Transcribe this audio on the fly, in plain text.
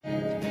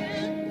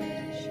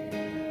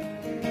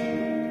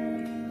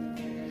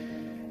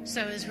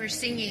So as we're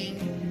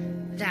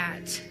singing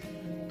that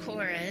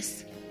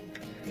chorus,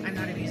 I'm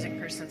not a music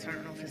person, so I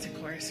don't know if it's a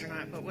chorus or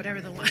not, but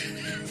whatever the line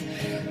is,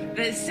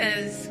 that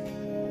says,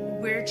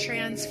 we're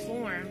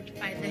transformed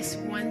by this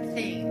one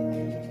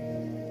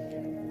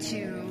thing,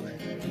 to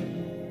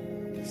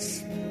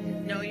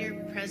know your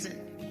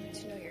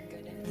presence,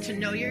 to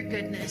know your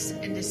goodness,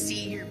 and to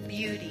see your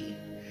beauty.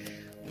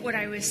 What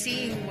I was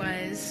seeing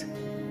was,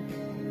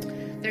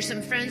 there's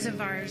some friends of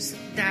ours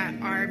that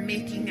are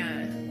making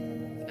a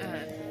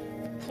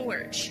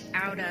porch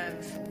out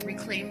of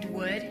reclaimed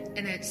wood,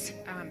 and it's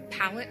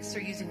pallets.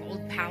 They're using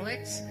old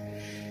pallets.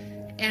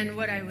 And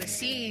what I was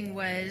seeing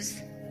was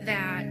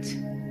that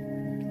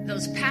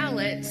those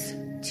pallets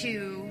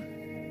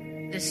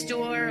to the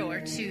store or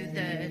to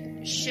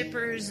the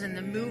shippers and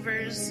the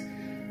movers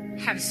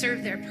have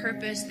served their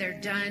purpose.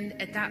 They're done.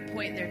 At that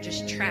point, they're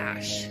just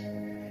trash.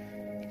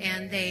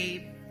 And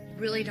they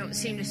really don't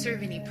seem to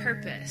serve any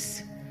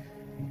purpose.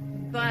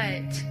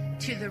 But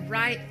to the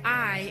right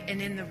eye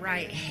and in the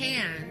right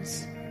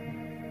hands,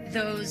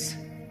 those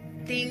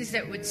things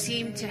that would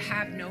seem to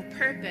have no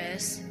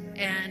purpose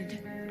and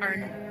are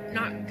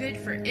not good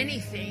for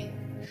anything,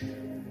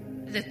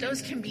 that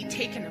those can be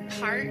taken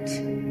apart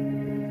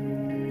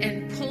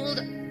and pulled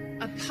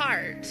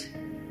apart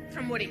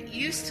from what it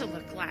used to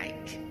look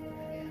like.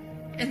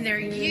 And they're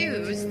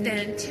used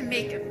then to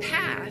make a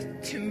path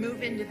to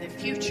move into the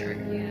future.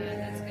 Yeah,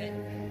 that's good.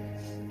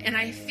 And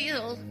I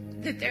feel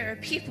that there are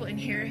people in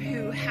here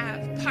who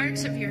have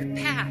parts of your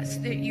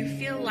past that you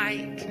feel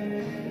like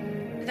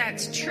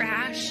that's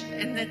trash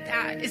and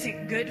that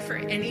isn't good for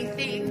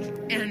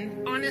anything.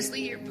 And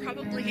honestly, you're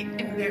probably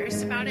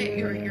embarrassed about it.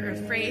 You're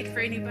afraid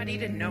for anybody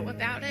to know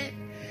about it.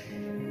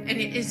 And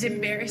it is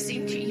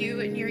embarrassing to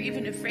you, and you're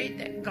even afraid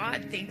that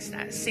God thinks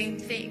that same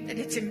thing, that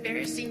it's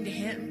embarrassing to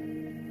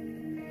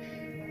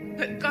him.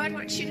 But God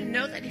wants you to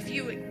know that if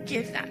you would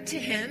give that to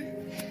him,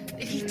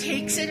 that he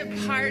takes it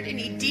apart and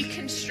he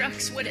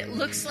deconstructs what it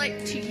looks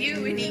like to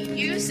you, and he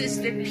uses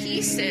the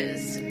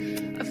pieces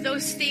of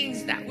those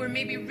things that were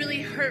maybe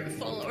really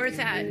hurtful or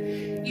that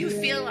you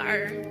feel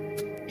are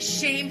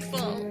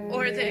shameful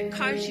or that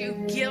cause you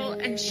guilt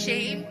and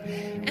shame,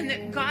 and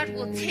that God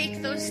will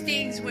take those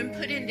things when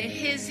put into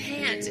his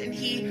hands and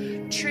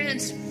he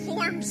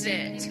transforms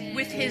it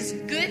with his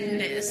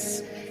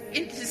goodness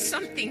into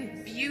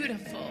something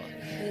beautiful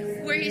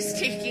where he's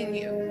taking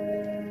you.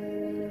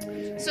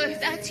 So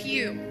if that's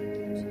you,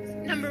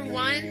 number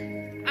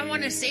one, I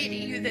want to say to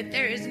you that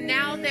there is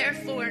now,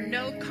 therefore,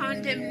 no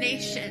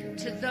condemnation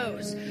to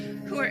those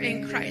who are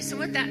in Christ. And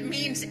what that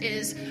means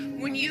is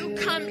when you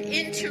come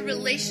into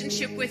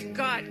relationship with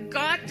God,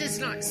 God does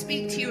not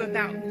speak to you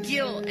about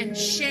guilt and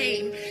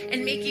shame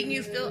and making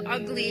you feel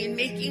ugly and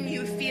making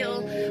you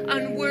feel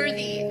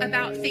unworthy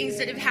about things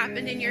that have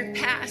happened in your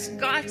past.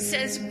 God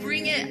says,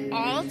 bring it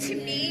all to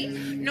me,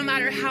 no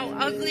matter how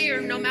ugly or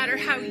no matter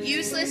how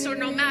useless or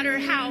no matter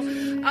how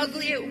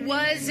ugly it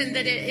was, and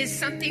that it is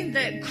something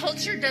that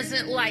culture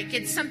doesn't like.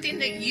 It's something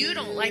that you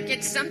don't like.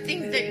 It's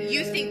something that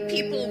you think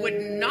people would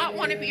not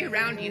want to be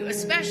around you,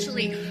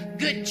 especially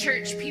good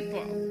church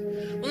people.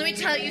 Well, let me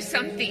tell you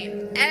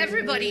something.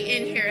 Everybody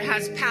in here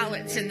has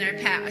pallets in their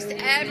past.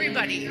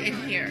 Everybody in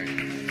here.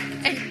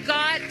 And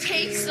God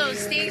takes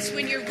those things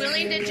when you're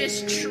willing to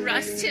just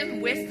trust him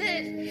with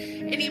it,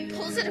 and he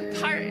pulls it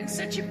apart in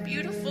such a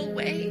beautiful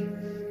way.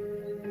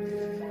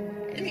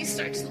 And he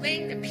starts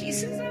laying the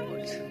pieces out.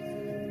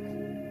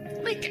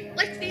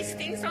 Like these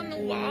things on the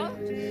wall.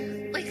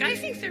 Like, I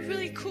think they're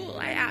really cool.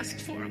 I asked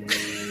for them.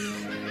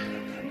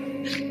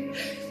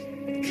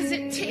 Because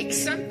it takes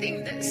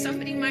something that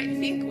somebody might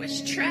think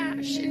was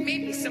trash, and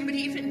maybe somebody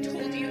even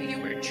told you you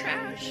were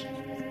trash,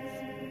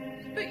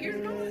 but you're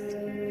not.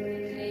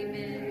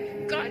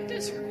 Amen. God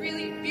does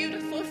really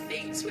beautiful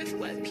things with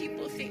what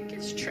people think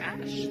is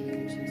trash.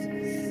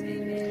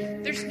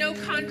 Amen. There's no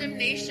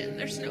condemnation,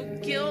 there's no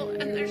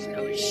guilt, and there's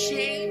no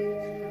shame.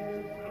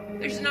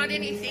 There's not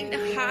anything to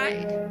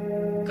hide.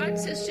 God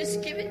says,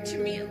 just give it to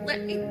me and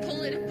let me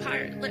pull it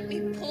apart. Let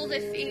me pull the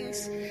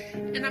things,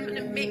 and I'm going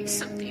to make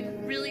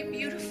something really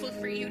beautiful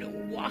for you to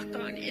walk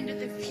on into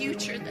the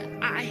future that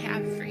I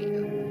have for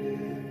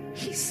you.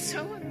 He's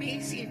so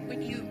amazing.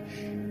 When you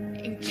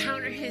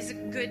encounter his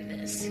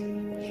goodness,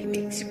 he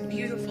makes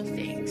beautiful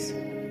things.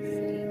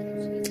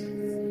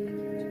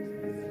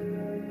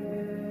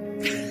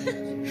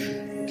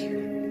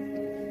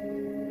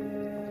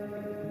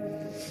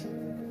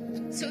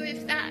 So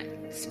if that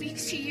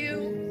speaks to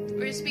you,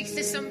 or it speaks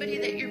to somebody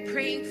that you're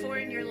praying for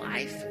in your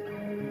life,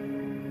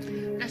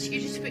 I ask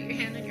you just put your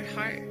hand on your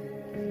heart.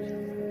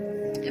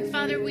 And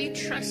Father, we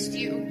trust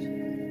you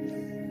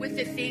with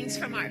the things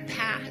from our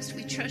past.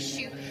 We trust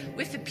you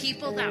with the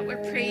people that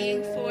we're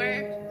praying for.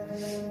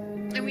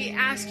 And we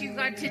ask you,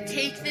 God, to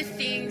take the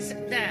things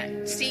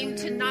that seem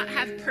to not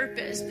have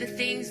purpose, the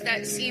things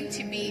that seem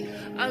to be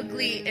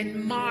ugly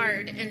and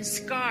marred and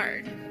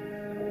scarred,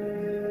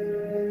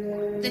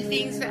 the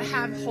things that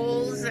have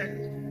holes,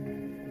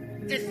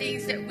 and the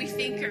things that we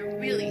think are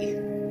really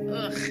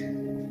ugh.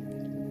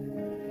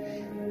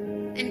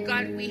 And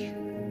God, we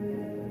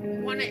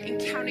want want to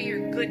encounter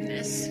your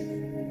goodness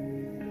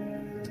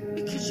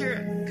because you're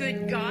a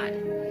good God.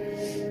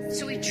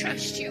 So we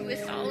trust you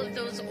with all of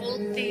those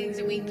old things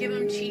and we give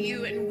them to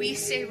you. And we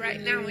say right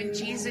now in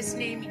Jesus'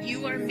 name,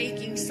 you are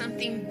making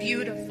something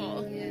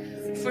beautiful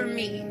for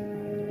me.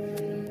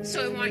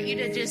 So I want you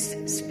to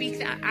just speak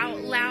that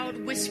out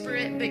loud, whisper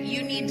it, but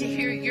you need to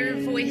hear your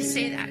voice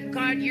say that.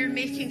 God, you're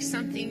making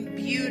something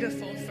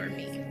beautiful for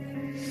me.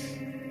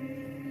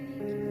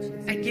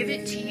 I give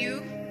it to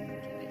you.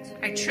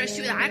 I trust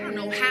you. I don't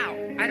know how.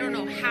 I don't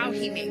know how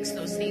he makes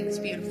those things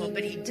beautiful,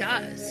 but he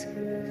does.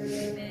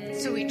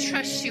 So we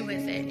trust you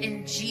with it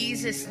in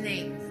Jesus'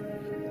 name.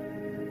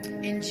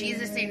 In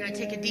Jesus' name. Now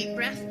take a deep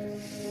breath.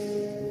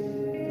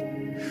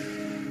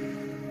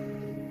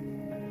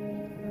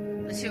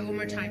 Let's do it one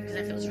more time because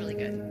that feels really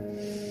good.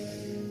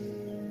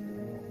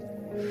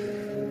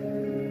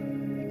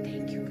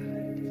 Thank you,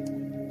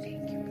 God.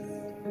 Thank you,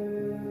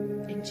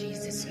 God. In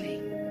Jesus'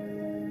 name.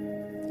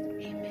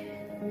 Amen.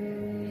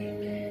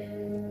 Amen.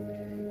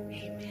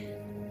 Amen.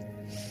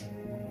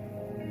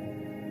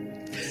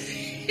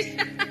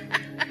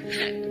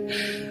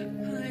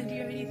 Do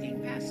you have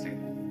anything, Pastor?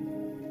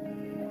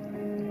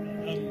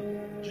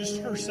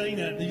 Just her saying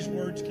that, these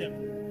words kept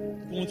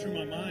going through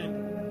my mind,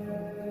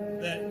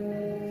 that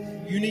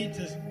you need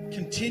to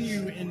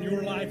continue in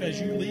your life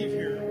as you leave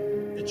here,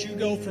 that you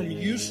go from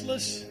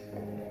useless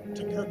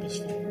to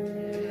purposeful.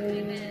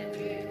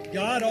 Amen.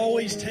 God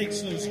always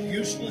takes those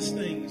useless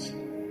things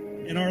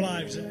in our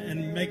lives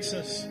and makes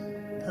us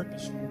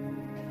purposeful.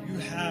 You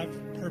have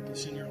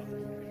purpose in your life.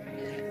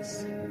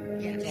 Yes.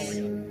 That's all I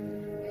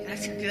got.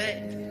 That's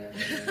good.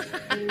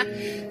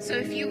 So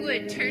if you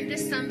would turn to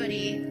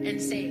somebody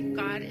and say,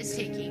 God is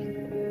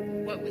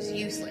taking what was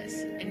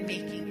useless and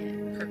making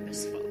it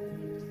purposeful.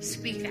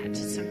 Speak that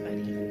to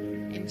somebody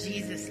in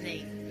Jesus'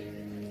 name.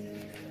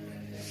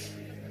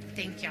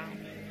 Thank y'all.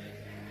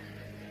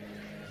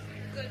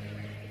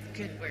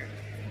 Good work.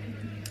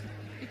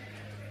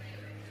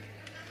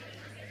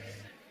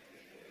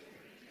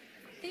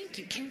 Thank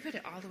you. Can you put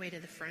it all the way to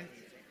the front?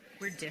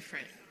 We're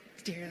different.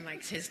 Darren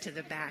likes his to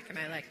the back, and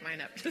I like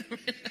mine up to the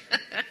front.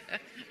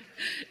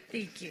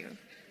 Thank you.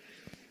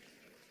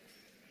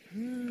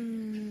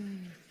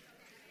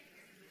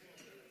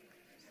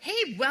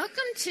 Hey,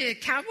 welcome to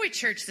Cowboy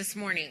Church this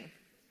morning.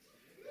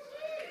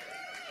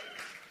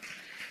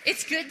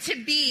 It's good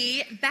to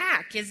be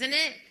back, isn't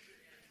it?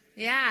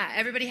 Yeah,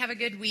 everybody have a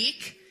good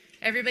week.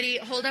 Everybody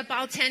hold up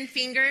all 10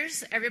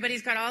 fingers.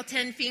 Everybody's got all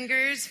 10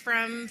 fingers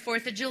from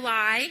 4th of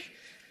July.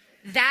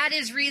 That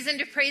is reason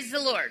to praise the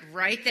Lord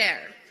right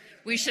there.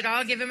 We should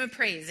all give him a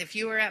praise. If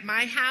you were at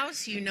my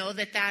house, you know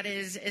that that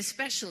is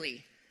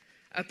especially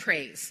a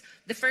praise.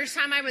 The first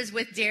time I was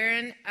with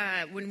Darren,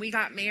 when we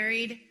got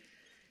married,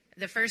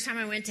 the first time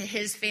I went to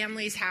his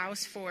family's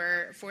house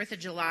for 4th of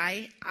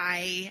July,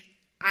 I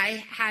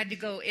had to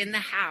go in the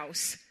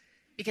house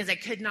because I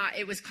could not.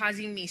 It was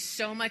causing me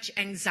so much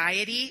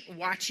anxiety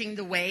watching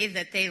the way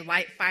that they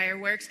light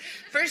fireworks.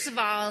 First of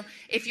all,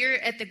 if you're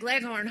at the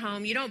Gleghorn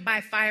home, you don't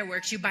buy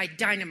fireworks, you buy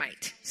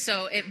dynamite.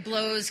 So it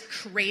blows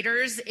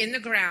craters in the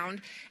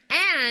ground.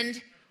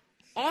 And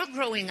all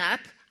growing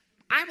up,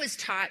 I was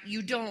taught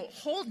you don't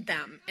hold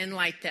them and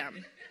light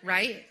them,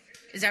 right?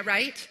 Is that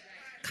right?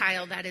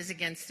 Kyle, that is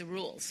against the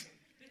rules.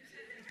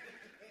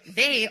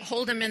 They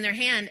hold them in their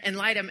hand and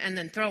light them and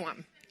then throw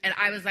them. And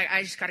I was like,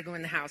 I just got to go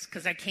in the house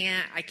because I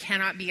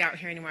cannot be out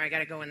here anymore. I got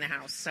to go in the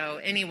house. So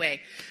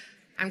anyway,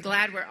 I'm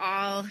glad we're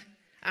all,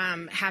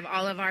 have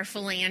all of our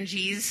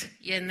phalanges,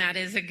 and that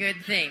is a good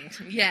thing.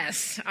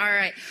 Yes. All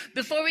right.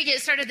 Before we get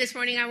started this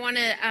morning, I want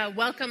to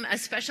welcome a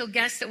special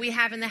guest that we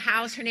have in the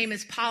house. Her name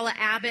is Paula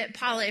Abbott.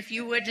 Paula, if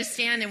you would just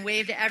stand and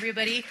wave to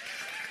everybody.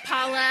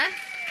 Paula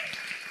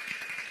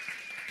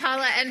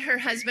and her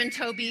husband,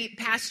 Toby,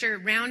 pastor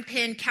Round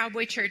Pin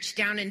Cowboy Church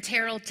down in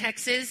Terrell,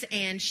 Texas,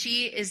 and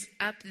she is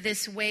up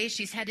this way.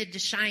 She's headed to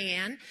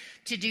Cheyenne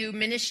to do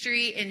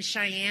ministry in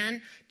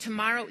Cheyenne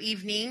tomorrow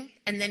evening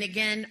and then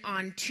again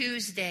on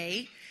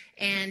Tuesday.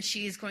 And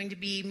she's going to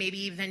be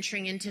maybe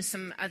venturing into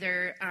some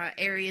other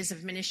areas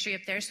of ministry up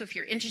there. So if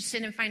you're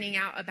interested in finding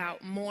out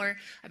about more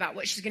about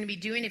what she's going to be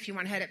doing, if you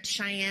want to head up to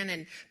Cheyenne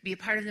and be a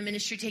part of the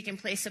ministry taking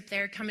place up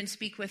there, come and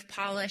speak with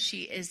Paula.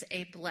 She is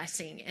a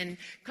blessing. And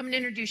come and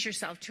introduce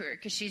yourself to her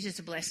because she's just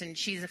a blessing.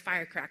 She's a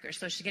firecracker.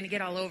 So she's going to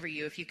get all over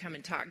you if you come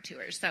and talk to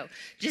her. So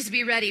just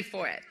be ready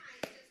for it.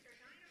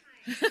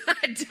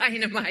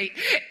 Dynamite.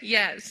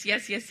 Yes.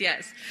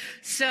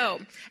 So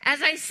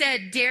as I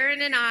said, Darren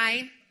and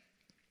I,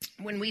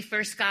 when we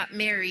first got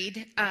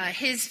married,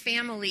 his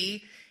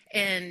family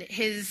and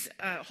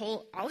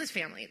all his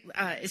family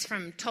is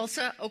from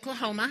Tulsa,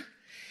 Oklahoma.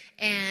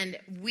 And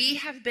we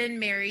have been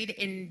married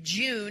in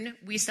June.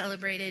 We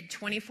celebrated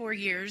 24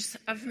 years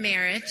of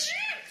marriage.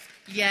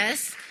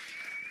 Yes.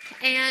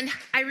 And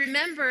I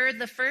remember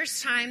the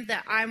first time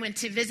that I went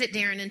to visit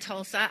Darren in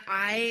Tulsa,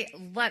 I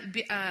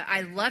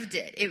loved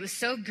it. It was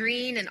so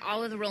green and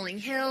all of the rolling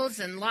hills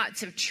and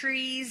lots of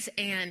trees.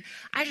 And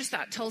I just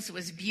thought Tulsa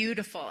was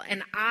beautiful.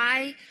 And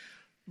I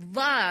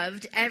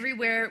loved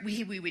everywhere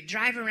we would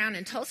drive around.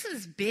 And Tulsa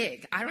is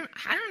big. I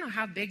don't know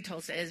how big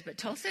Tulsa is, but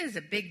Tulsa is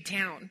a big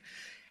town.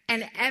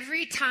 And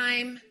every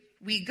time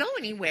we go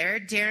anywhere,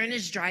 Darren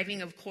is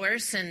driving, of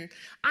course, and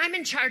I'm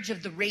in charge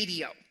of the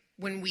radio.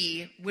 When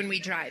we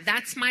drive.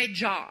 That's my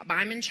job.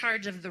 I'm in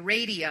charge of the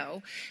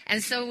radio.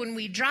 And so when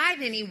we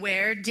drive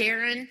anywhere,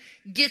 Darren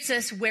gets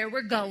us where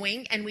we're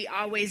going, and we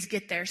always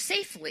get there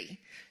safely.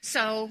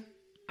 So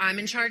I'm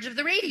in charge of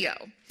the radio.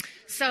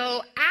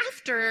 So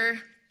after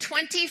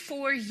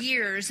 24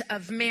 years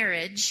of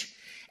marriage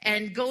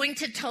and going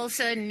to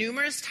Tulsa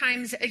numerous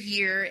times a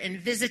year and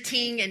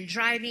visiting and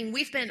driving,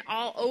 we've been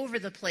all over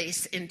the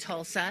place in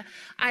Tulsa.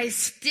 I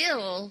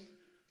still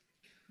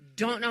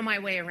don't know my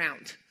way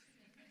around.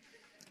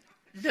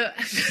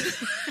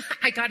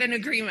 I got an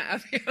agreement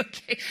up here,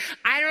 okay.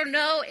 I don't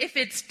know if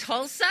it's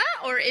Tulsa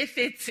or if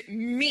it's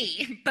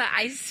me, but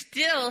I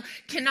still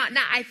cannot.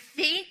 Now, I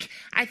think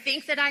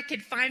that I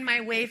could find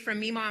my way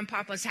from Mima and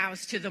Papa's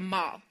house to the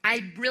mall.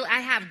 I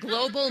have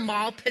global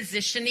mall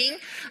positioning.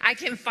 I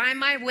can find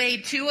my way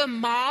to a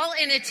mall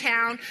in a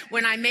town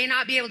when I may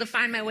not be able to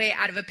find my way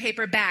out of a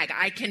paper bag.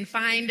 I can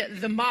find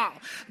the mall.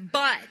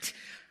 But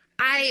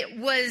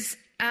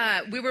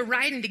we were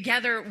riding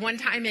together one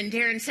time, and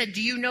Darren said,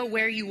 "Do you know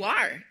where you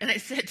are?" And I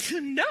said,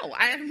 "No,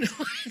 I have no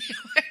idea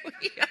where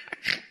we are."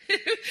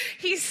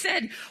 He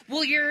said,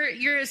 "Well,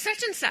 you're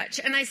such and such."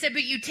 And I said,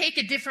 "But you take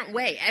a different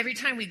way every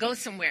time we go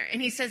somewhere." And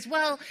he says,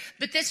 "Well,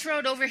 but this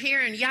road over here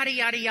and yada,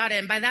 yada, yada."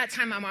 And by that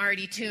time, I'm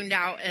already tuned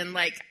out and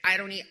I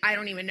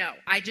don't even know.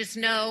 I just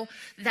know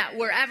that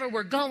wherever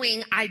we're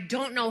going, I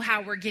don't know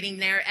how we're getting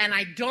there, and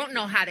I don't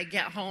know how to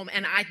get home,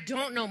 and I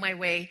don't know my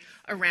way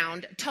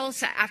around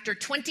Tulsa after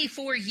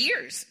 24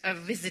 years of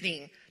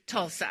visiting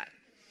Tulsa.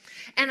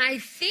 And I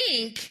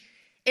think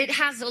it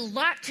has a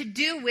lot to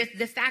do with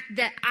the fact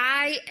that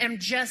I am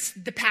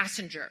just the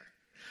passenger.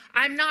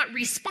 I'm not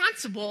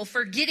responsible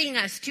for getting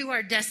us to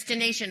our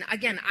destination.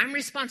 Again, I'm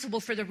responsible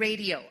for the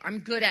radio. I'm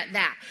good at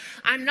that.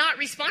 I'm not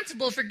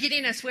responsible for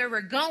getting us where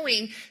we're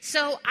going.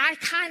 So I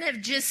kind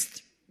of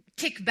just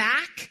kick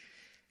back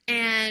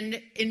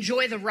and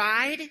enjoy the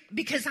ride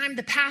because I'm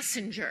the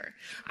passenger.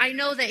 I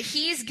know that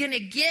he's going to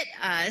get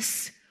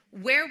us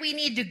where we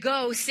need to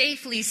go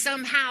safely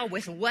somehow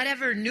with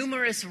whatever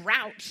numerous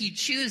route he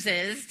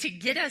chooses to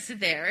get us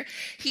there.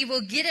 He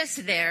will get us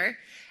there,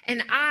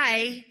 and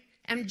I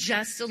am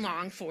just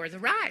along for the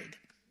ride.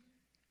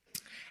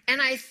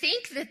 And I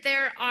think that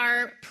there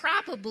are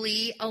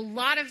probably a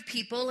lot of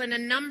people and a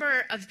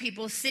number of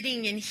people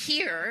sitting in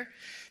here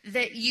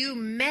that you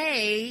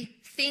may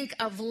think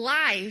of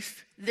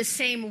life the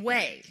same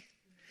way,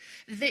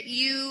 that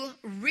you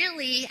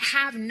really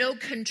have no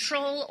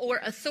control or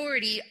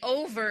authority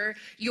over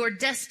your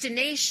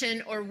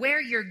destination or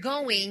where you're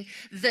going,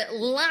 that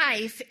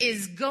life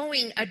is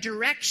going a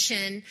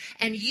direction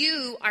and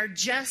you are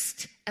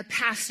just a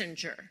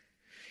passenger.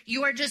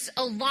 You are just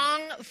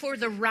along for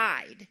the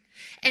ride.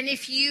 And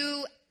if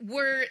you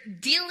were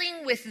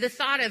dealing with the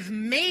thought of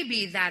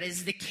maybe that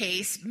is the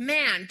case,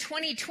 man,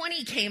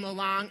 2020 came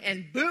along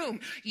and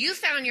boom, you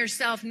found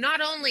yourself not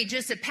only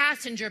just a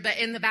passenger, but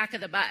in the back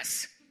of the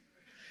bus.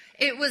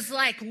 It was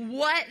like,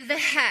 what the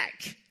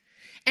heck?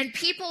 And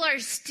people are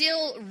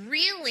still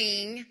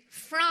reeling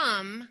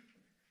from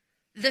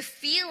the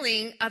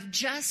feeling of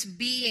just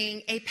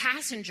being a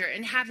passenger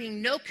and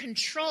having no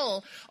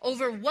control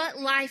over what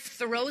life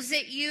throws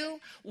at you,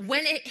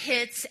 when it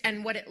hits,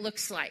 and what it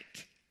looks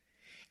like.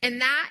 And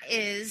that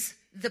is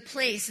the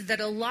place that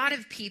a lot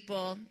of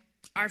people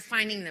are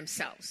finding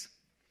themselves.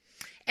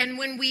 And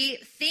when we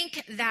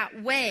think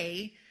that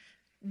way,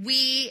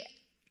 we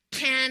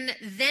can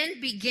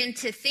then begin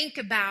to think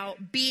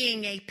about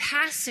being a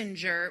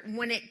passenger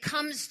when it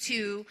comes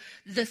to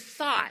the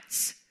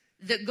thoughts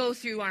that go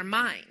through our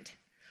mind.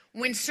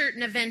 When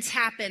certain events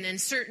happen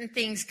and certain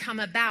things come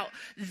about,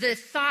 the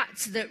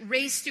thoughts that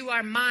race through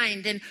our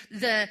mind and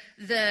the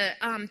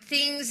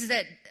things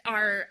that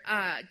are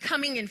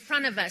coming in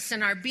front of us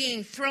and are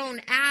being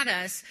thrown at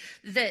us,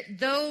 that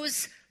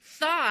those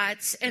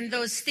thoughts and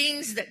those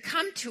things that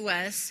come to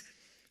us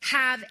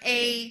have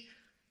a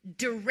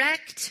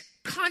direct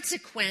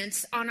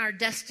consequence on our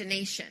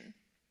destination.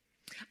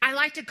 I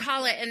like to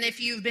call it, and if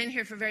you've been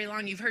here for very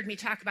long, you've heard me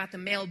talk about the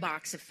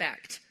mailbox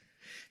effect.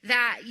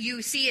 That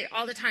you see it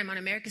all the time on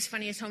America's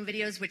Funniest Home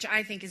Videos, which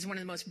I think is one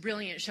of the most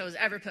brilliant shows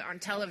ever put on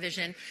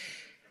television,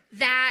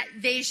 that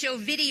they show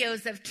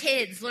videos of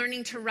kids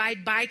learning to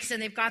ride bikes,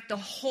 and they've got the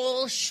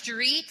whole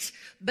street,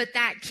 but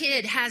that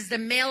kid has the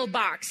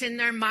mailbox in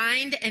their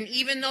mind, and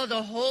even though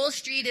the whole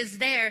street is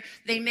there,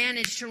 they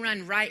manage to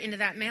run right into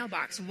that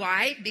mailbox.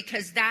 Why?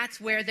 Because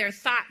that's where their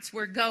thoughts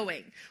were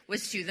going,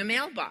 was to the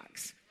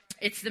mailbox.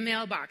 It's the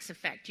mailbox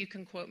effect. You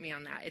can quote me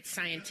on that. It's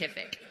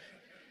scientific.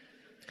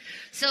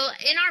 So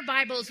in our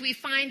Bibles, we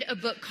find a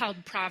book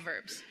called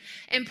Proverbs.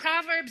 And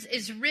Proverbs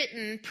is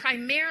written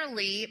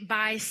primarily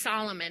by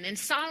Solomon. And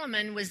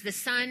Solomon was the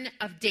son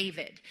of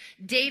David.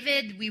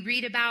 David, we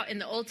read about in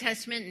the Old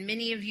Testament, and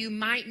many of you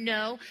might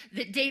know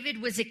that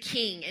David was a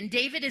king. And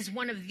David is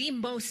one of the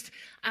most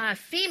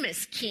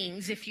famous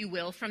kings, if you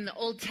will, from the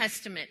Old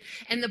Testament.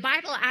 And the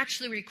Bible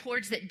actually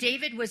records that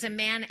David was a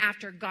man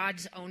after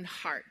God's own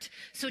heart.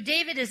 So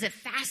David is a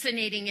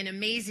fascinating and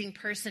amazing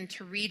person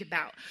to read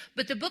about.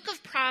 But the book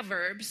of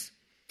Proverbs,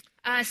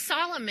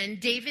 Solomon,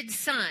 David's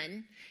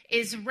son,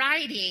 is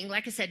writing,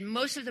 like I said,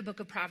 most of the book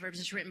of Proverbs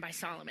is written by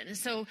Solomon. And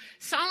so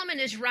Solomon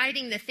is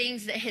writing the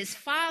things that his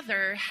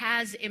father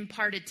has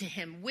imparted to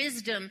him,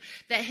 wisdom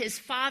that his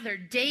father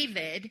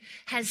David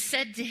has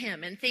said to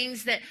him, and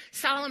things that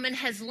Solomon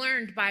has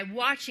learned by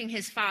watching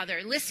his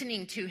father,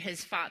 listening to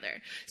his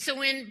father.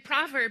 So in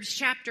Proverbs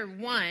chapter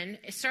 1,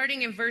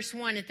 starting in verse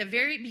 1, at the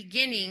very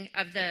beginning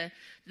of the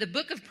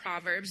book of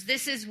Proverbs,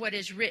 this is what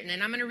is written.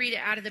 And I'm going to read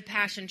it out of the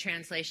Passion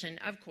Translation,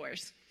 of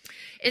course.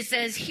 It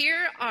says,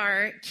 "Here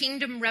are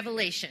kingdom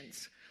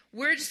revelations,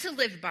 words to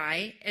live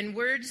by, and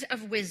words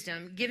of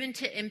wisdom given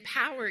to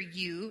empower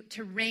you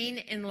to reign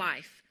in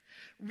life,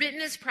 written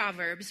as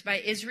Proverbs by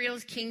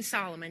Israel's King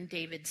Solomon,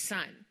 David's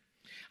son."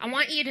 I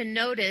want you to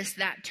notice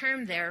that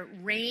term there,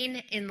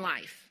 reign in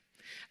life.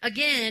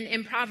 Again,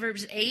 in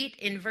Proverbs 8,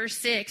 in verse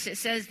 6, it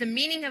says, "The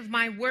meaning of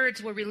my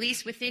words will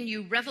release within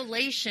you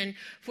revelation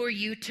for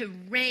you to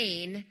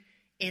reign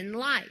in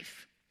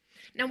life."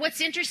 Now,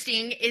 what's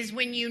interesting is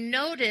when you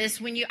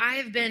notice, I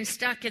have been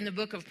stuck in the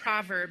book of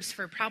Proverbs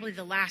for probably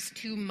the last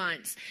 2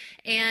 months.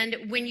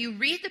 And when you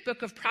read the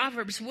book of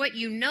Proverbs, what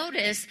you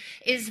notice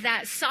is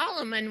that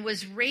Solomon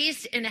was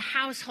raised in a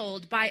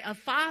household by a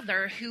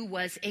father who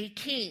was a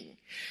king.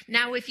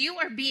 Now, if you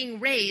are being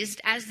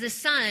raised as the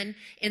son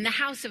in the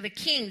house of a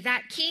king,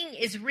 that king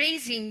is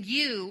raising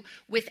you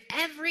with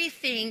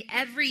everything,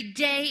 every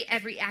day,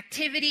 every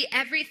activity,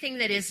 everything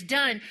that is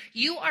done.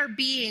 You are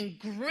being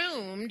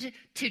groomed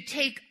to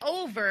take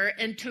over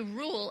and to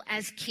rule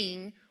as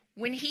king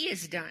when he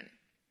is done.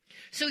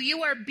 So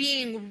you are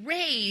being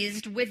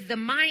raised with the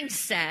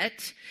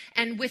mindset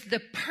and with the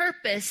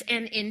purpose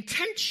and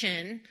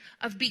intention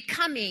of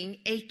becoming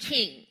a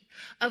king,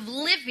 of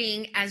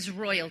living as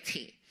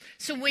royalty.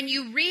 So when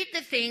you read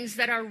the things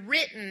that are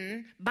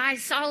written by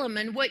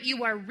Solomon, what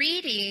you are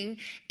reading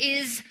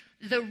is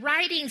the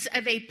writings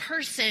of a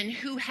person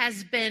who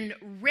has been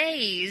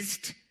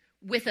raised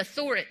with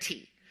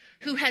authority,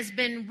 who has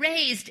been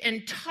raised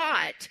and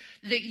taught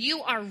that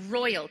you are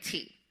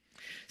royalty.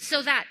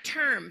 So that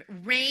term,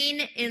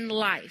 reign in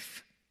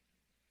life.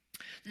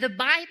 The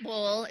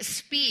Bible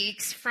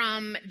speaks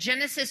from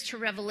Genesis to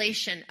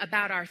Revelation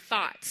about our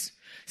thoughts.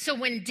 So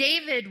when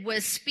David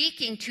was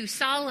speaking to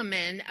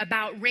Solomon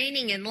about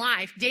reigning in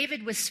life,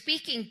 David was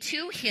speaking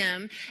to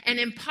him and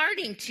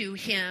imparting to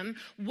him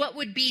what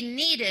would be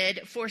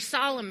needed for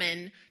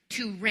Solomon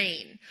to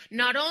reign.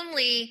 Not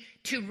only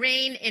to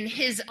reign in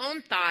his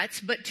own thoughts,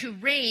 but to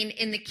reign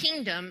in the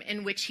kingdom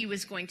in which he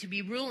was going to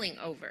be ruling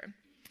over.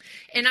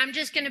 And I'm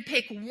just going to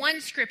pick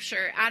one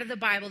scripture out of the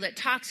Bible that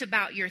talks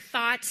about your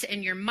thoughts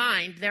and your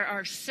mind. There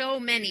are so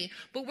many,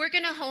 but we're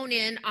going to hone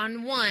in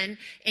on one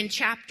in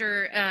 2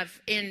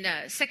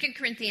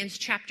 Corinthians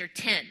chapter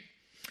 10.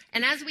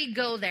 And as we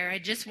go there, I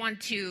just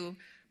want to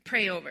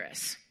pray over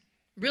us.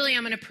 Really,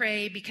 I'm going to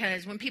pray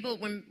because when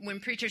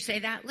preachers say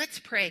that, let's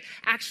pray.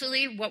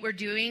 Actually, what we're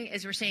doing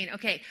is we're saying,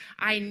 okay,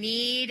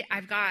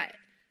 I've got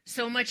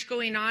so much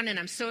going on, and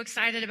I'm so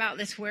excited about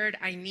this word.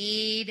 I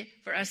need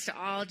for us to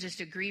all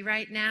just agree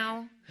right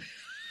now.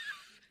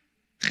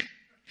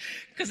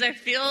 Because I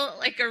feel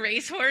like a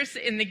racehorse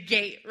in the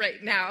gate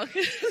right now.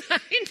 I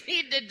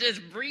need to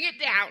just bring it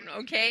down,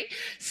 okay?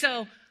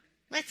 So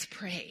let's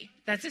pray.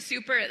 That's a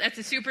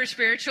super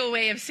spiritual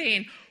way of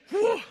saying,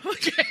 whew,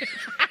 okay.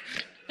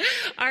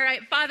 All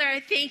right, Father,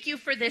 I thank you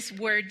for this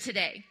word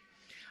today.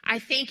 I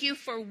thank you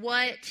for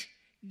what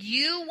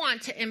you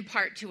want to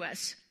impart to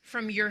us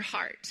from your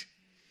heart.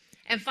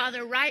 And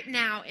Father, right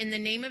now, in the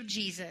name of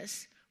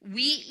Jesus,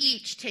 we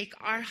each take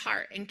our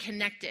heart and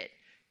connect it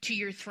to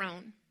your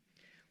throne.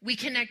 We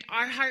connect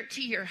our heart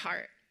to your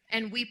heart,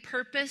 and we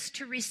purpose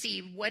to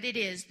receive what it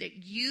is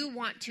that you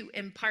want to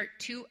impart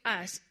to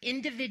us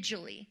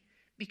individually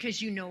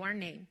because you know our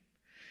name.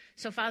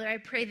 So, Father, I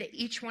pray that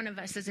each one of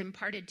us is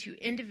imparted to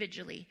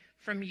individually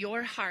from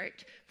your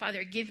heart.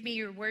 Father, give me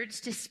your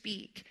words to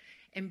speak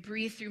and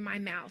breathe through my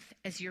mouth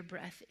as your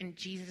breath. In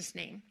Jesus'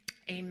 name,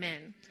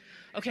 amen.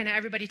 Okay, now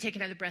everybody take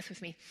another breath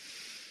with me.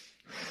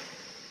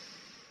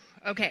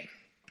 Okay.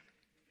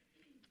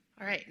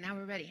 All right, now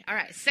we're ready. All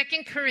right,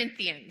 2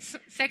 Corinthians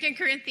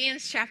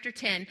chapter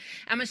 10.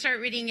 I'm going to start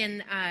reading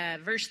in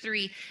verse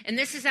 3, and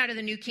this is out of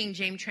the New King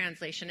James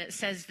translation. It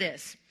says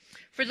this: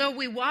 "For though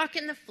we walk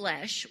in the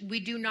flesh, we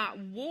do not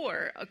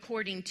war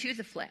according to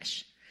the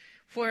flesh.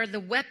 For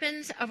the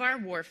weapons of our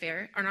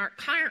warfare are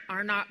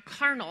not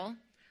carnal,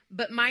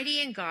 but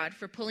mighty in God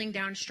for pulling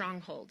down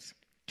strongholds,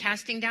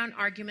 casting down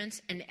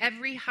arguments and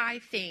every high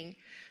thing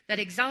that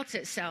exalts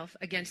itself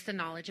against the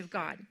knowledge of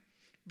God,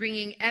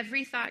 bringing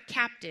every thought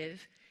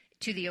captive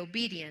to the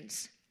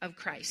obedience of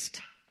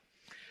Christ."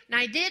 Now,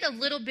 I did a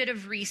little bit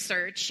of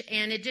research,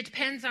 and it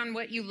depends on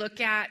what you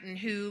look at and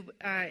who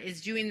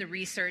is doing the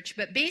research.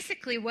 But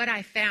basically what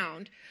I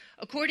found,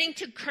 according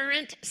to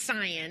current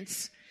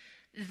science,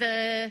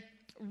 the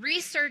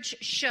research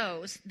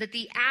shows that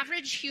the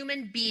average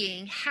human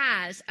being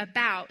has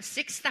about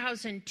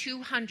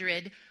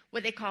 6,200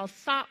 what they call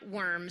thought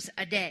worms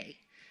a day.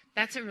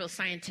 That's a real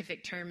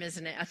scientific term,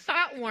 isn't it? A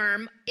thought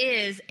worm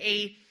is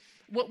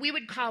what we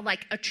would call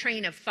like a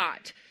train of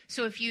thought.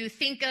 So if you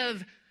think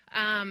of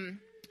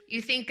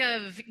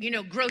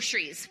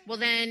groceries. Well,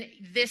 then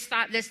this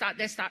thought,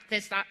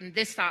 and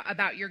this thought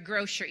about your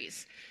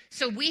groceries.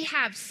 So we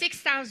have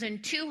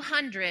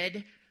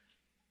 6,200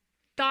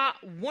 thought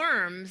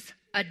worms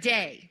a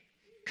day.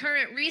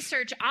 Current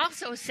research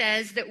also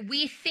says that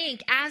we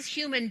think as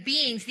human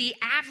beings, the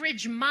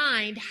average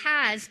mind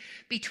has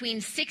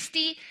between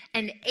 60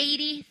 and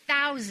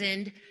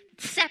 80,000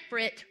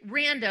 separate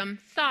random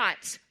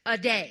thoughts a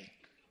day.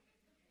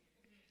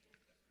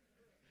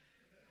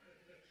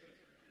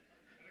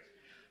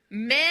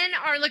 Men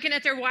are looking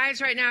at their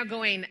wives right now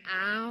going,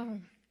 ow.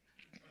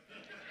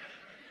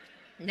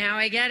 Now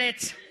I get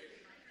it.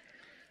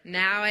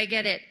 Now I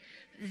get it.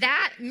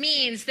 That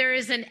means there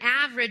is an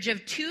average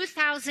of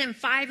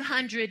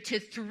 2,500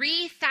 to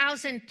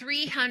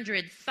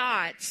 3,300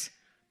 thoughts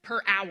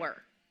per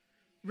hour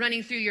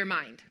running through your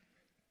mind.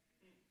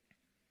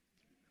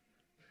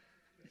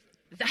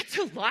 That's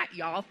a lot,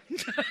 y'all.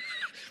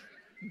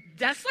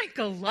 That's like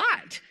a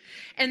lot.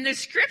 And the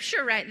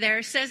scripture right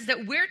there says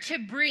that we're to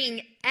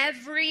bring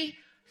every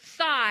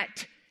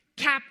thought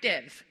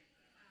captive.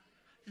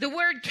 The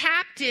word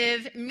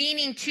captive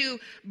meaning to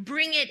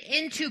bring it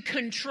into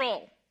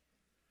control.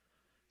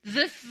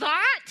 The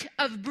thought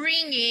of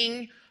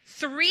bringing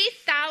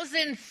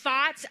 3,000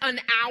 thoughts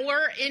an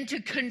hour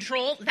into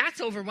control,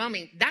 that's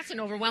overwhelming. That's an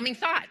overwhelming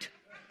thought.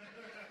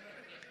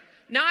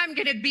 Now I'm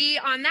going to be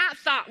on that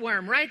thought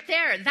worm right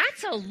there.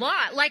 That's a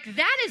lot. Like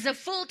that is a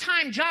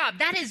full-time job.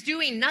 That is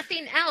doing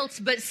nothing else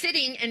but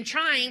sitting and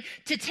trying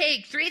to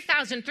take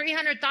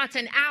 3,300 thoughts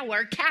an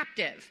hour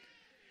captive.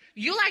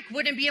 You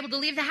wouldn't be able to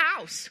leave the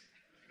house.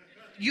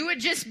 You would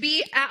just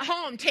be at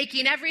home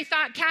taking every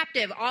thought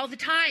captive all the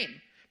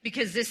time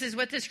because this is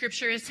what the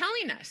scripture is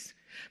telling us.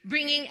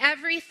 Bringing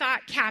every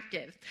thought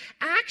captive.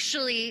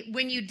 Actually,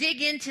 when you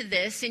dig into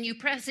this and you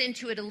press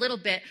into it a little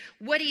bit,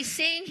 what he's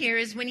saying here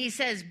is when he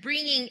says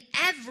bringing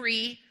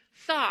every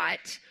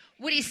thought,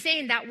 what he's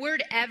saying, that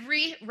word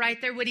every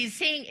right there, what he's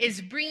saying is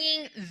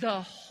bringing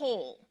the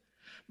whole,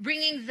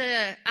 bringing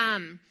the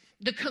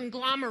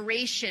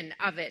conglomeration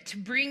of it,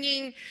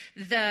 bringing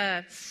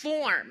the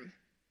form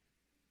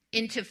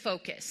into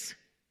focus.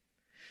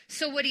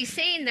 So what he's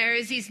saying there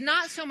is he's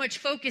not so much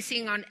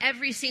focusing on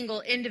every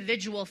single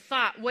individual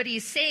thought. What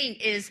he's saying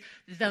is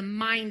the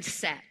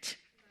mindset.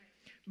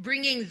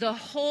 Bringing the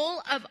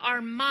whole of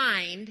our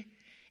mind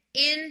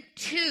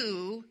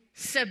into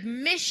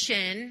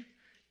submission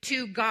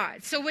to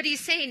God. So what he's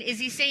saying is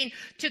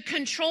to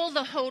control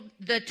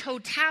the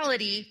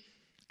totality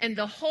and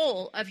the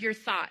whole of your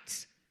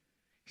thoughts.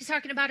 He's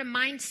talking about a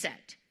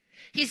mindset.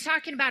 He's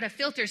talking about a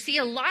filter. See,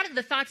 a lot of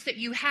the thoughts that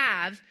you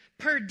have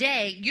per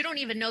day, you don't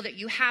even know that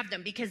you have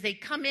them because they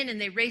come in and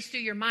they race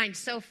through your mind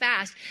so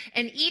fast.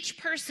 And each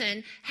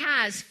person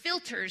has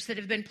filters that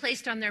have been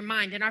placed on their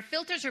mind. And our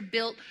filters are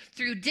built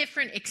through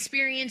different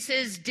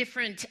experiences,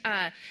 different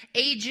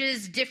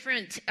ages,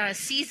 different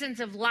seasons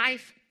of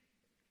life.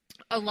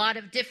 A lot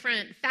of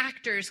different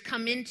factors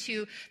come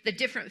into the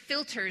different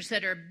filters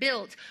that are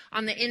built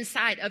on the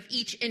inside of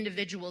each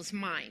individual's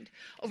mind.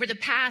 Over the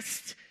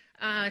past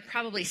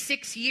probably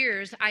 6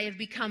 years, I have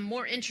become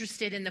more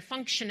interested in the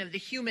function of the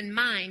human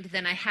mind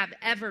than I have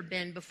ever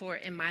been before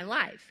in my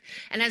life.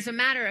 And as a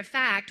matter of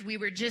fact, we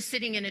were just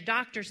sitting in a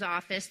doctor's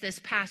office this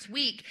past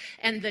week,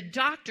 and the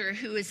doctor,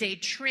 who is a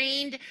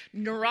trained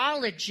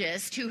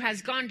neurologist who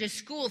has gone to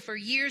school for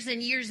years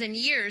and years and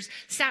years,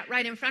 sat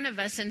right in front of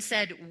us and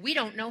said, "We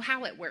don't know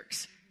how it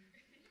works."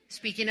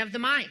 Speaking of the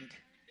mind.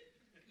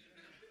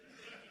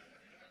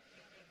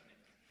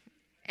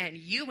 And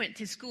you went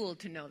to school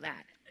to know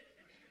that.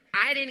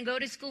 I didn't go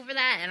to school for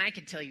that, and I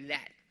can tell you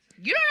that.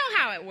 You don't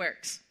know how it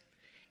works.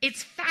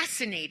 It's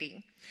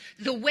fascinating.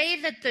 The way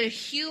that the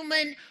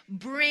human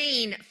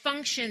brain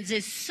functions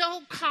is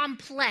so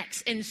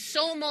complex and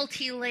so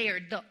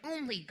multi-layered. The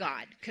only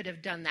God could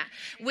have done that.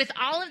 With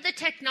all of the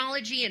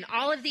technology and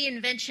all of the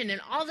invention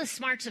and all the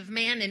smarts of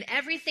man and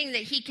everything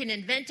that he can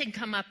invent and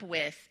come up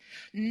with,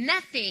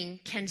 nothing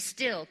can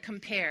still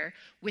compare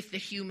with the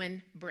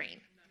human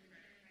brain.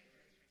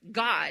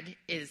 God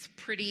is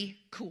pretty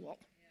cool.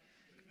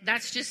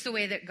 That's just the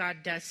way that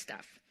God does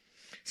stuff.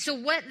 So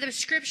what the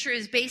scripture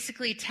is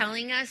basically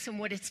telling us and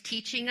what it's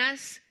teaching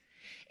us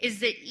is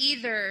that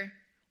either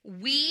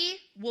we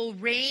will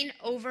reign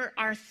over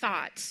our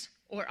thoughts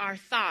or our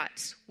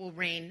thoughts will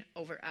reign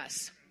over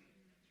us.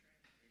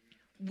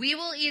 We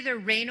will either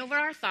reign over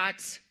our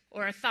thoughts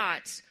or our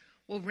thoughts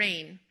will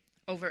reign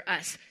over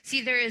us.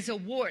 See, there is a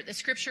war. The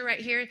scripture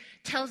right here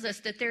tells us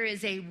that there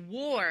is a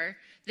war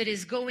that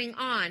is going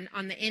on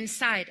the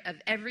inside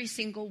of every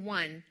single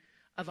one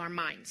of our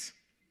minds.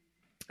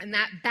 And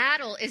that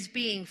battle is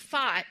being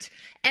fought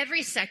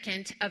every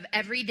second of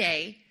every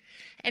day,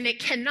 and it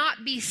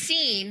cannot be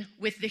seen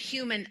with the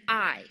human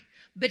eye.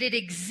 but it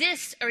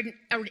exists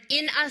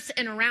in us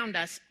and around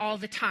us all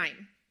the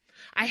time.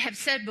 I have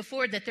said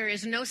before that there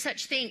is no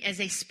such thing as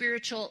a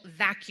spiritual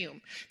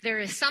vacuum. There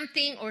is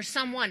something or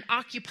someone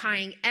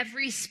occupying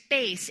every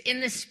space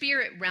in the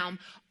spirit realm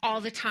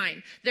all the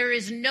time. There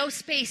is no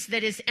space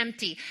that is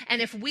empty.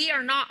 And if we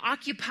are not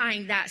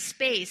occupying that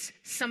space,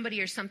 somebody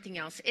or something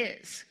else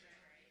is.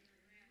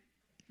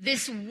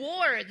 This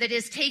war that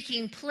is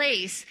taking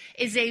place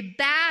is a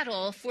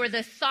battle for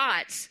the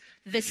thoughts,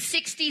 the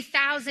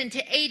 60,000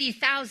 to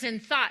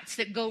 80,000 thoughts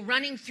that go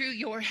running through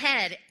your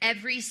head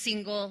every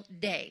single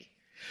day.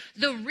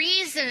 The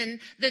reason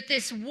that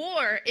this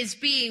war is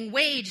being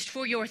waged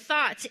for your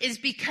thoughts is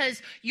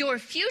because your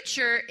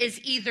future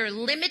is either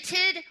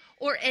limited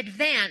or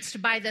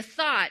advanced by the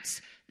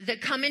thoughts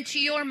that come into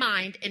your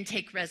mind and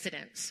take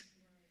residence.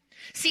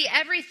 See,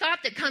 every thought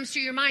that comes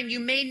through your mind, you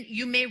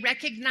may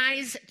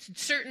recognize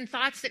certain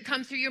thoughts that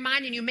come through your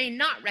mind, and you may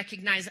not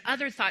recognize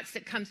other thoughts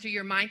that come through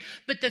your mind.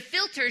 But the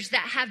filters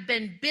that have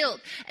been built,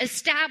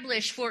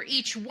 established for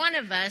each one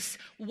of us,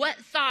 what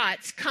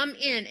thoughts come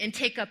in and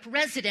take up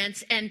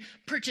residence and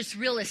purchase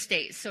real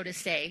estate, so to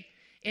say,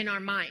 in our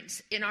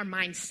minds, in our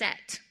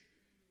mindset,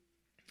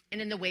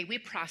 and in the way we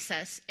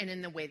process and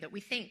in the way that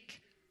we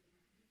think.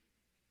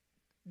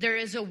 There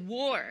is a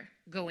war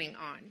going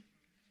on.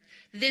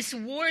 This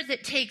war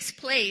that takes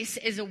place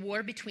is a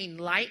war between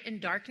light and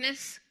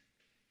darkness.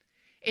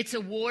 It's a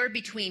war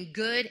between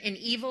good and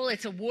evil.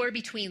 It's a war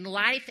between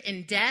life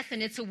and death.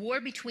 And it's a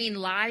war between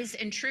lies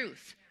and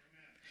truth.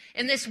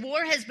 And this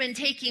war has been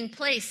taking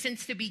place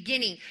since the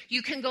beginning.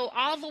 You can go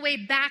all the way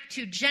back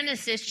to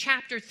Genesis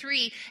chapter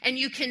 3, and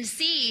you can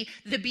see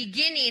the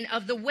beginning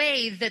of the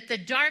way that the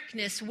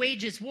darkness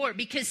wages war.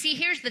 Because see,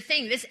 here's the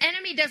thing. This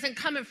enemy doesn't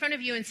come in front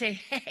of you and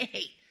say,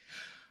 hey,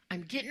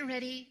 I'm getting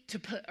ready to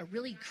put a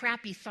really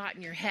crappy thought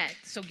in your head,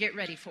 so get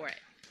ready for it.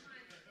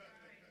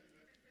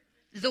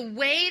 The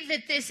way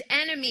that this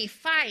enemy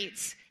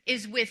fights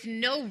is with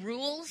no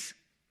rules.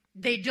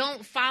 They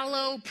don't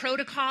follow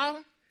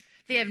protocol.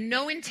 They have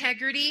no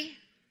integrity.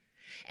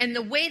 And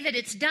the way that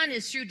it's done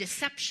is through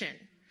deception.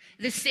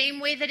 The same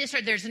way that it's,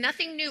 there's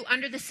nothing new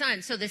under the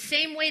sun. So the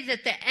same way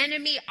that the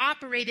enemy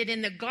operated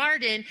in the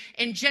garden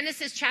in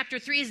Genesis chapter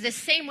 3 is the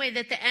same way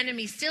that the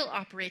enemy still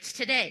operates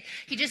today.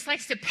 He just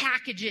likes to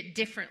package it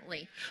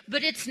differently.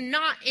 But it's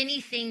not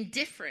anything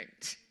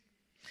different.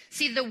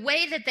 See, the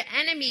way that the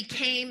enemy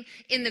came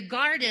in the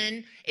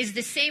garden is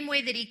the same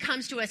way that he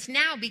comes to us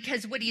now,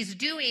 because what he's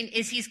doing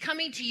is he's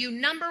coming to you,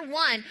 number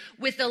one,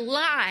 with a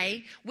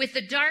lie, with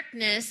a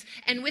darkness,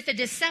 and with a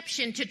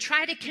deception to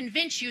try to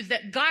convince you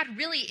that God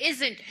really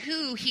isn't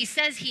who he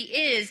says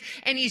he is,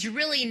 and he's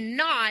really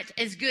not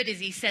as good as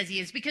he says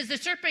he is. Because the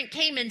serpent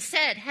came and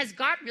said, has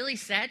God really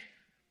said?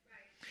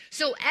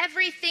 So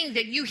everything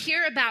that you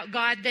hear about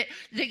God, that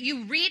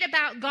you read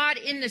about God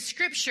in the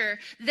scripture,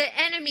 the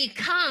enemy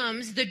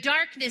comes, the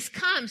darkness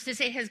comes to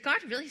say, has God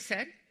really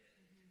said?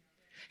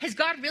 Has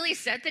God really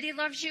said that he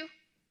loves you?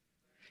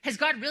 Has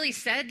God really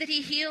said that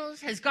he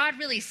heals? Has God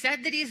really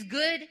said that he's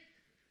good?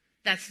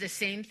 That's the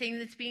same thing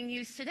that's being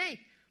used today.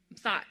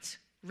 Thoughts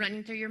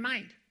running through your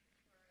mind.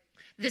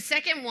 The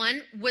second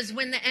one was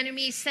when the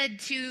enemy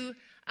said to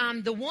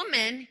the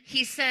woman,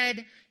 he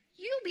said,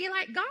 you'll be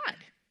like God.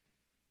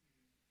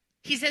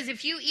 He says,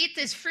 if you eat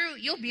this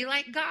fruit, you'll be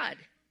like God.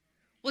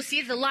 Well,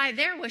 see, the lie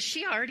there was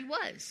she already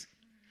was.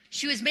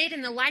 She was made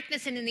in the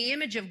likeness and in the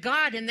image of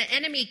God, and the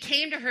enemy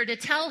came to her to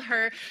tell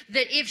her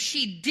that if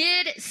she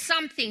did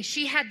something,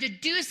 she had to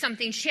do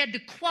something, she had to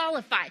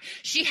qualify,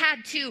 she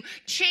had to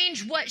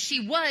change what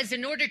she was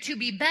in order to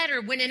be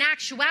better, when in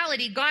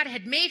actuality, God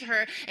had made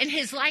her in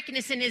his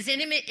likeness and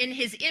in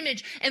his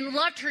image, and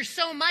loved her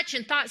so much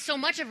and thought so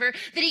much of her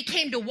that he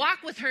came to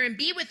walk with her and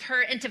be with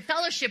her and to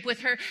fellowship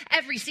with her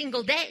every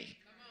single day.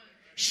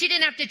 She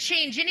didn't have to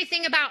change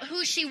anything about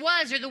who she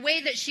was or the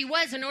way that she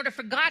was in order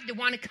for God to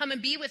want to come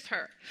and be with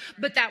her.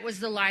 But that was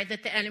the lie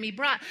that the enemy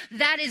brought.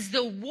 That is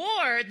the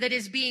war that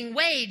is being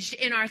waged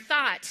in our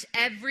thoughts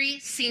every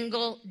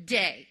single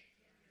day.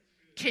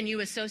 Can you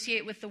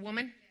associate with the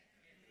woman?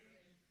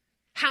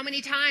 How many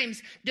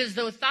times does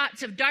those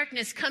thoughts of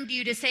darkness come to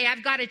you to say,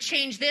 I've got to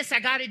change this, I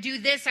got to do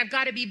this, I've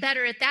got to be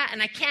better at that,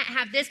 and I can't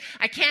have this,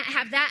 I can't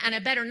have that, and I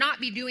better not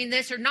be doing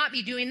this or not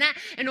be doing that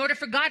in order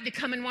for God to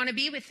come and want to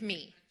be with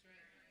me.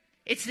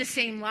 It's the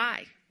same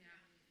lie.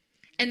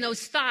 And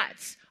those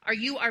thoughts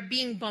you are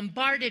being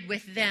bombarded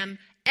with them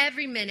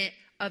every minute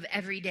of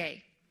every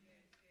day.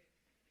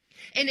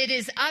 And it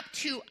is up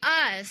to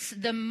us,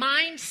 the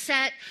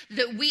mindset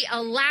that we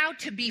allow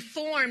to be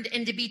formed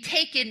and to be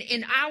taken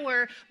in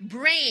our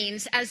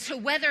brains, as to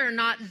whether or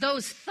not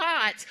those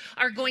thoughts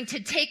are going to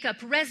take up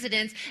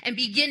residence and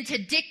begin to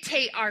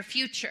dictate our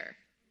future.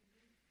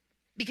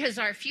 Because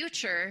our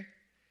future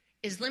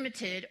is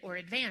limited or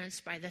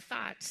advanced by the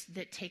thoughts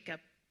that take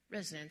up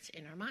residence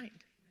in our mind.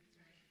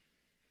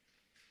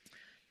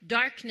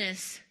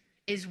 Darkness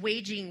is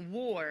waging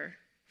war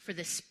for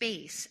the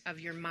space of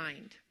your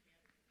mind.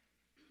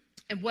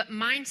 And what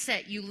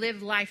mindset you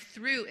live life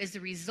through is the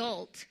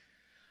result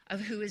of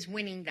who is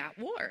winning that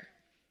war.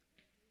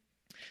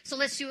 So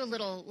let's do a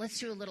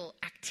little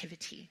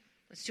activity.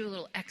 Let's do a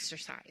little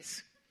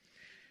exercise.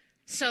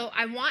 So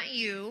I want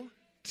you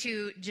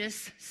to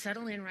just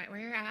settle in right where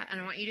you're at,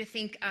 and I want you to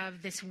think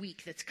of this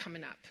week that's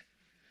coming up.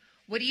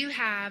 What do you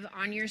have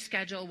on your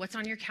schedule? What's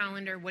on your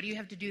calendar? What do you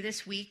have to do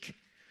this week?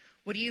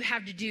 What do you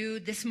have to do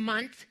this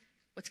month?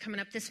 What's coming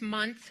up this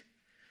month?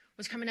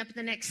 What's coming up in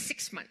the next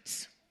 6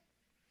 months?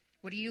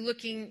 What are you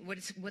looking,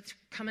 what's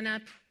coming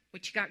up?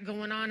 What you got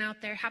going on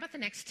out there? How about the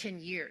next 10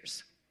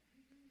 years?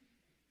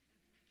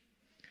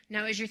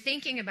 Now, as you're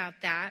thinking about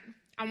that,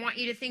 I want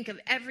you to think of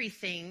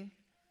everything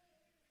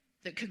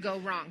that could go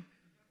wrong.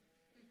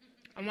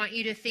 I want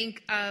you to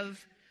think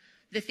of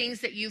the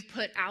things that you've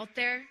put out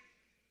there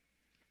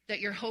that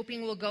you're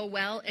hoping will go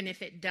well, and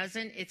if it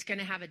doesn't, it's going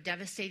to have a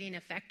devastating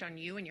effect on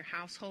you and your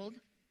household.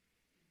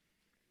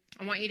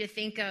 I want you to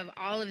think of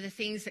all of the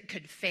things that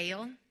could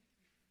fail.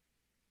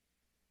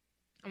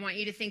 I want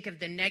you to think of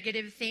the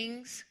negative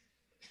things.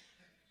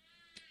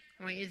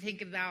 I want you to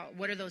think about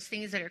what are those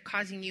things that are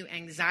causing you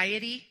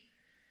anxiety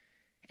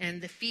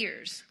and the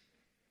fears.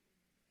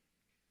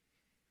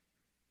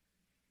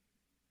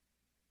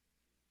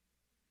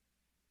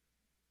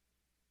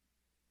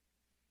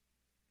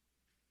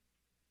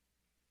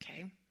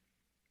 Okay.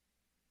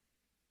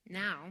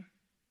 Now,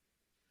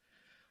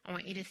 I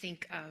want you to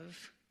think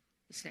of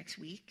this next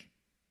week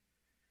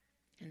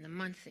and the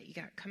month that you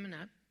got coming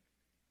up,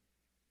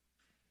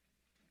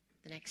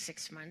 the next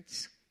 6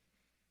 months,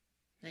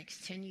 the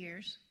next 10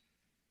 years.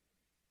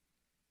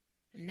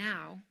 And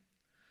now,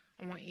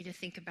 I want you to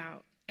think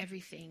about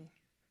everything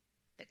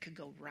that could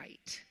go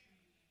right.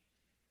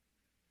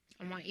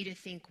 I want you to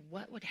think,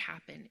 what would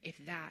happen if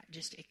that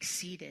just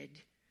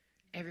exceeded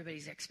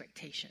everybody's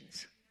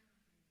expectations?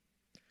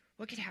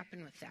 What could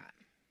happen with that?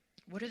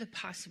 What are the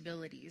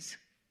possibilities?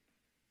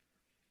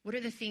 What are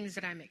the things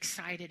that I'm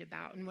excited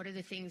about? And what are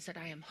the things that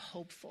I am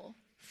hopeful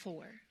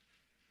for?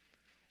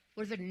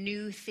 What are the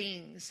new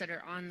things that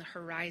are on the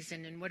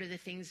horizon? And what are the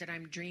things that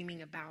I'm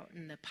dreaming about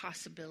and the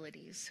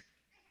possibilities?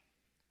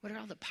 What are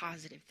all the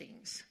positive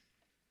things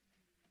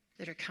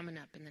that are coming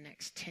up in the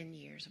next 10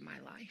 years of my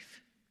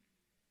life?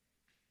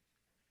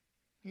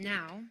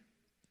 Now,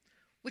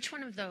 which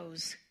one of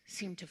those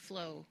seem to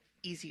flow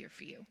easier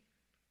for you?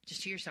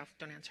 Just to yourself,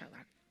 don't answer out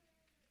loud.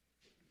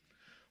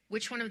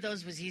 Which one of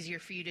those was easier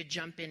for you to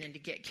jump in and to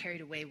get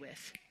carried away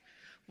with?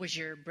 Was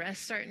your breath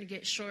starting to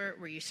get short?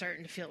 Were you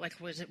starting to feel like,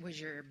 was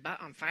your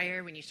butt on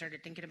fire when you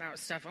started thinking about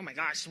stuff? Oh my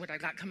gosh, what I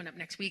got coming up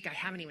next week, I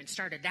haven't even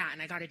started that,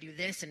 and I got to do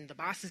this, and the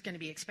boss is going to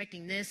be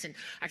expecting this, and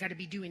I got to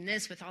be doing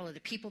this with all of the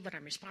people that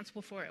I'm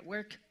responsible for at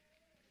work.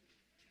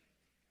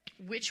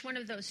 Which one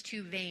of those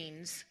two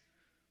veins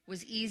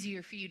was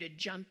easier for you to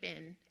jump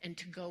in and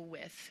to go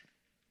with?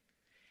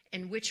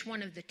 And which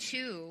one of the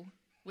two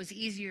was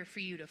easier for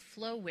you to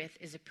flow with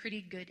is a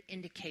pretty good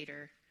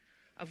indicator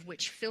of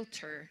which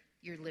filter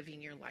you're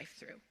living your life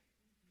through.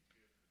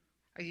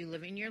 Are you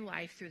living your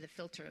life through the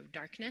filter of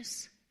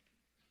darkness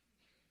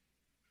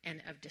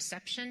and of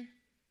deception?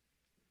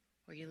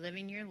 Or are you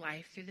living your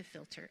life through the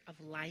filter of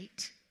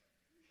light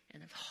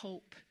and of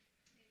hope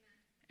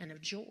and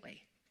of joy?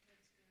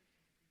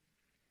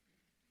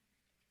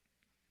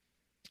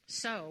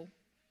 So,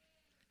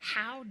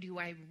 how do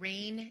I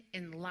reign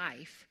in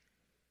life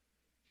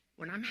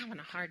when I'm having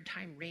a hard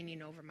time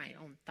reigning over my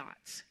own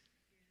thoughts?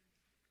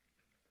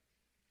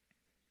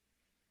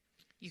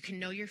 You can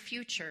know your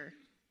future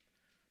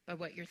by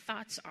what your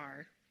thoughts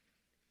are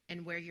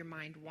and where your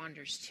mind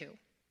wanders to.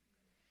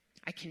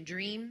 I can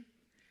dream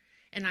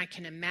and I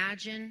can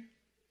imagine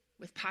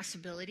with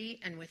possibility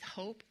and with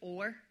hope,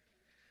 or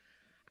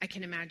I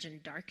can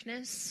imagine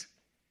darkness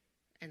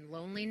and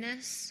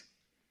loneliness.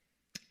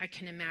 I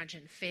can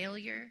imagine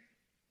failure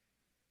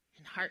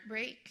and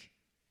heartbreak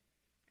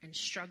and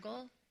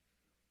struggle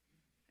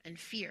and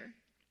fear.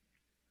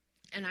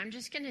 And I'm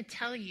just going to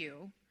tell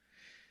you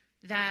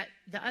that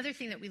the other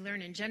thing that we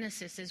learn in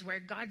Genesis is where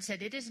God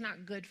said it is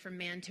not good for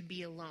man to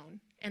be alone.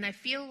 And I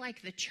feel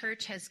like the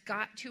church has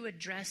got to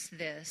address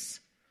this,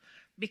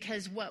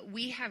 because what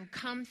we have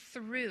come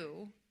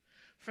through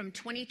from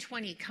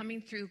 2020,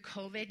 coming through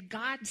COVID,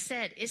 God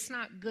said it's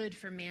not good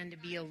for man to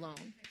be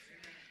alone.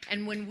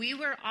 And when we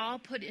were all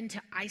put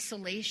into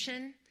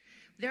isolation,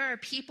 there are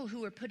people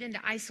who were put into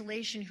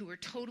isolation who were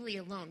totally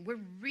alone. We're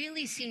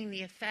really seeing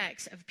the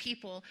effects of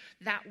people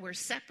that were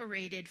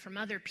separated from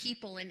other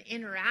people and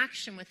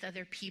interaction with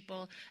other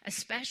people,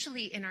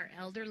 especially in our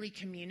elderly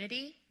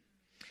community,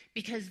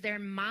 because their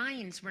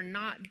minds were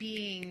not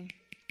being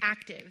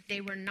active.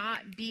 They were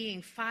not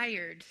being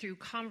fired through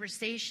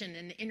conversation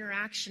and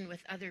interaction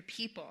with other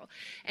people.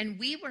 And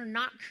we were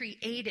not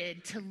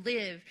created to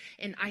live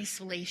in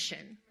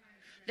isolation.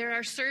 There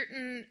are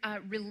certain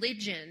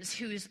religions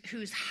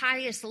whose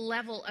highest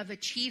level of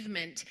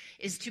achievement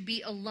is to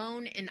be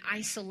alone in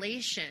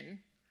isolation.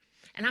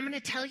 And I'm going to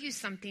tell you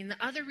something. The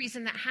other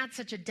reason that had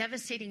such a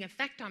devastating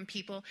effect on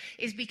people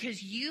is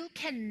because you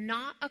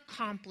cannot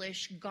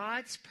accomplish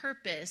God's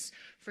purpose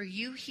for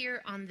you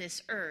here on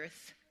this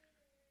earth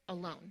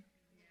alone.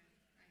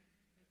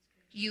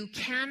 You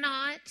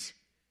cannot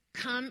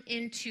come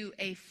into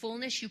a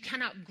fullness. You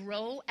cannot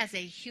grow as a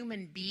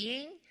human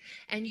being,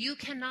 and you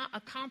cannot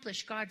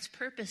accomplish God's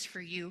purpose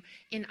for you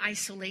in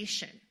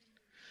isolation.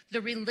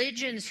 The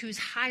religions whose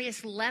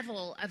highest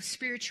level of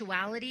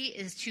spirituality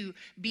is to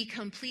be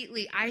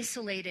completely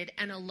isolated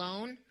and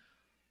alone,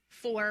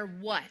 for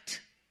what?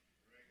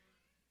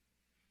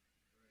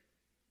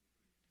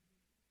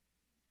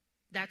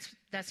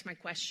 That's my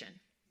question.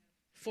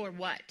 For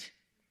what?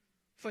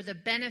 For the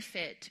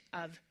benefit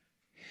of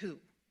who?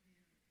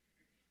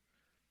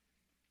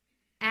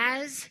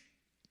 As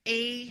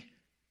a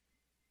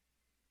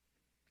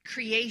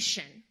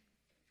creation,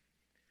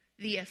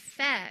 the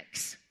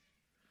effects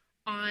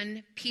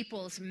on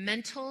people's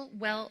mental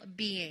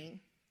well-being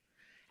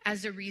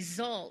as a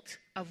result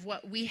of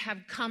what we have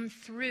come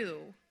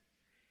through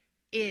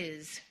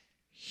is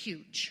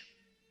huge.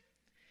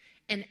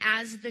 And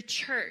as the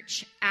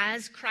church,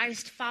 as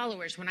Christ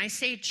followers, when I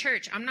say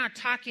church, I'm not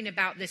talking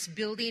about this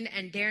building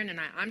and Darren and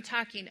I. I'm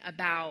talking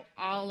about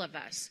all of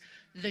us.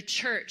 The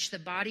church, the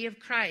body of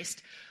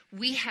Christ.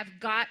 We have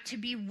got to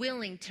be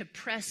willing to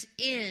press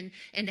in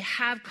and to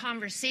have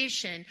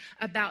conversation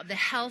about the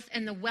health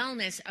and the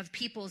wellness of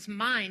people's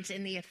minds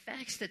and the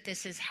effects that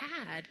this has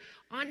had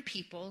on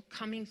people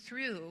coming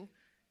through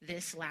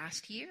this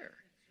last year.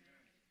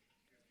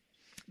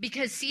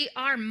 Because, see,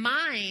 our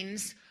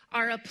minds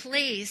are a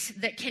place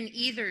that can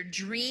either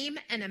dream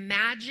and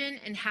imagine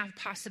and have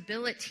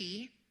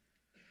possibility,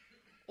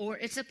 or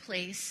it's a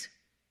place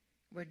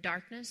where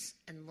darkness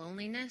and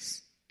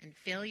loneliness and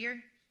failure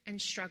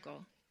and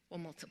struggle will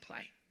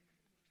multiply.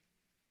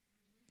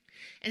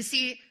 And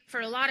see, for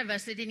a lot of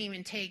us, it didn't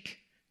even take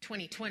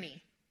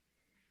 2020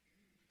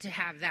 to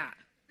have that.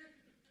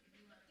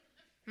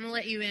 I'm going to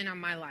let you in on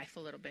my life a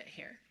little bit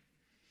here.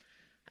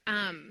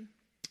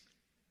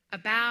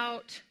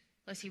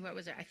 What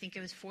was it? I think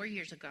it was 4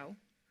 years ago.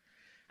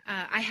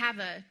 I have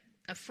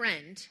a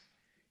friend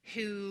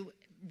who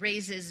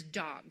raises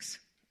dogs.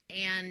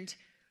 And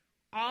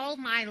all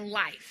my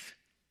life,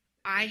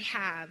 I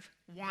have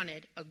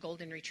wanted a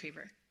golden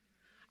retriever.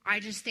 I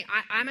just think,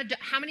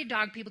 how many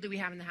dog people do we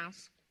have in the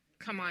house?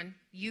 Come on,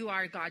 you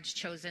are God's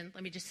chosen.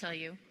 Let me just tell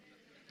you.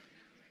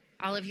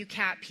 All of you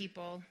cat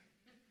people.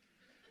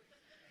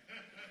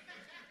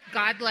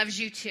 God loves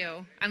you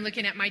too. I'm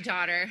looking at my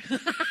daughter.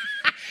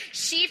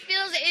 She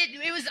feels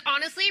it. It was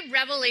honestly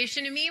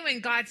revelation to me when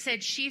God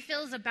said she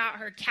feels about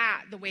her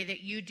cat the way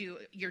that you do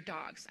your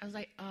dogs. I was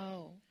like,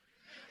 oh,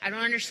 I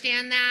don't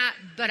understand that,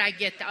 but I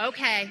get that.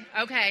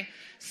 Okay.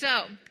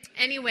 So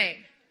anyway,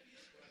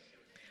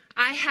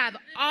 I have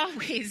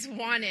always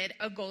wanted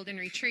a golden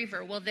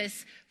retriever. Well,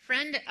 this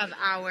friend of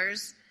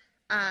ours,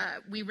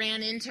 we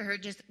ran into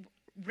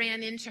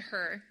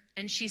her,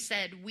 and she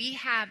said, we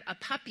have a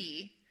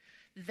puppy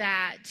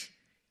that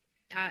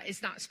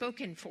is not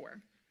spoken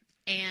for.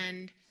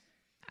 And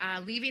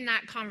leaving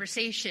that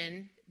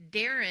conversation,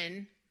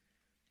 Darren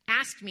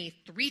asked me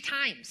 3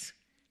 times,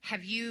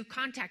 have you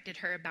contacted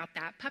her about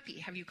that puppy?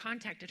 Have you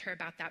contacted her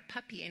about that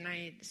puppy? And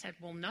I said,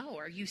 well, no,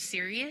 are you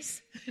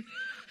serious?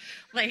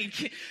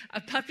 Like, a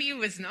puppy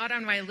was not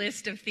on my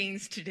list of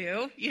things to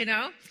do, you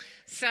know?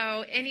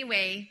 So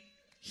anyway,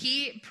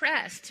 he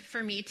pressed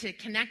for me to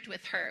connect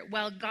with her.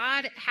 Well,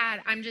 God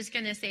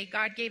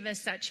gave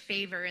us such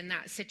favor in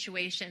that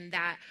situation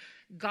that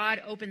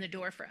God opened the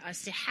door for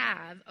us to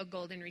have a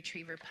golden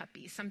retriever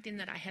puppy, something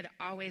that I had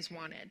always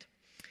wanted.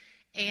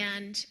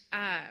 And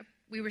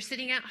we were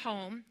sitting at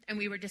home and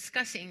we were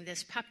discussing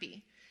this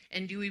puppy.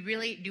 And do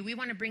we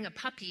want to bring a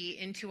puppy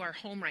into our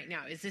home right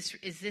now? Is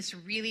this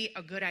really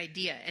a good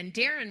idea? And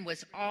Darren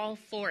was all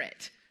for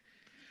it.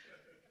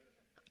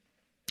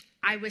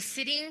 I was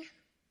sitting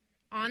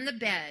on the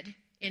bed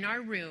in our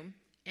room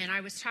and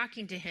I was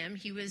talking to him.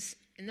 He was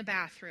in the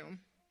bathroom.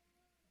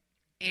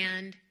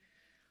 And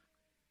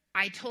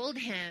I told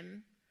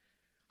him,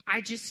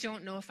 I just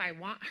don't know if I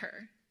want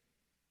her.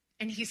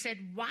 And he said,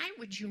 why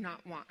would you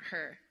not want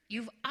her?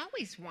 You've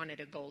always wanted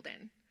a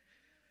golden.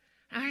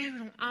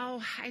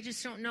 I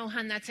just don't know,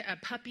 hon. That's a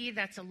puppy.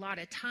 That's a lot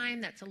of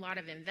time. That's a lot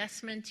of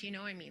investment.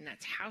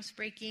 That's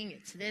housebreaking.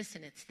 It's this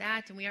and it's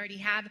that. And we already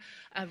have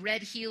a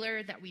red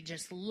heeler that we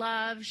just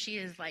love. She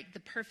is like the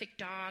perfect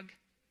dog.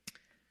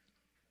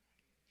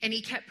 And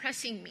he kept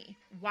pressing me.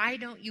 Why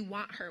don't you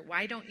want her?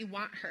 Why don't you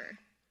want her?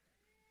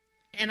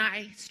 And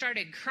I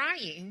started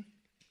crying,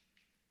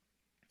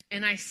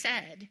 and I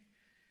said,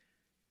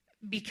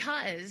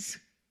 because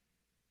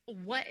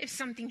what if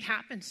something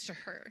happens to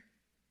her?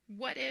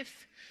 What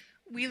if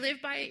we live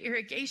by an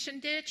irrigation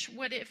ditch?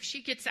 What if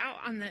she gets out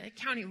on the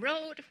county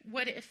road?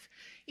 What if,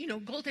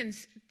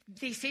 Goldens,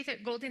 they say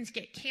that Goldens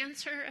get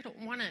cancer. I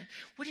don't want to,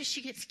 what if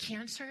she gets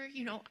cancer?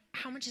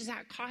 How much does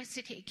that cost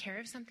to take care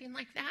of something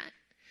like that?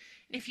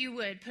 And if you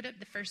would, put up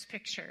the first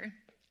picture.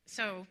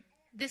 So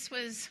this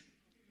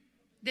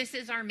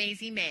is our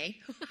Maisie May.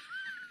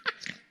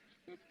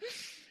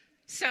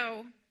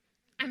 So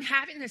I'm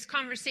having this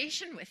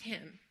conversation with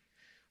him.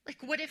 Like,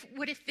 what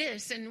if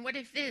this and what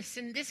if this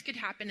and this could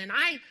happen? And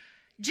I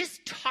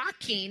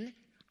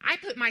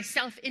put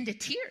myself into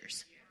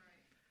tears.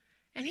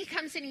 And he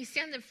comes and he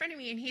stands in front of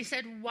me and he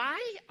said, why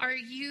are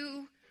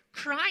you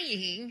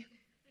crying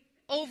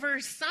over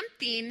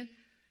something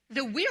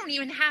that we don't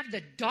even have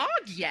the dog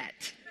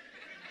yet?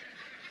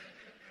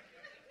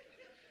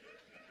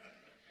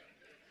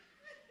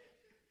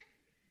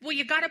 Well,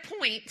 you got a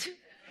point.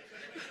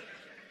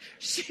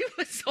 She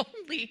was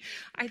only,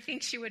 I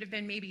think she would have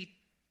been maybe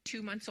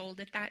 2 months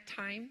old at that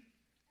time.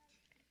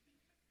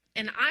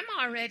 And I'm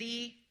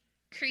already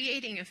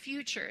creating a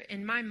future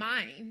in my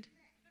mind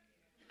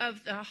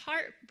of the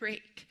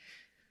heartbreak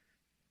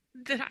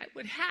that I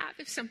would have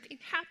if something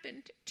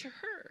happened to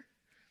her.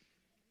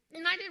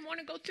 And I didn't want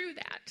to go through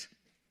that.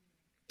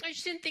 I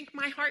just didn't think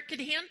my heart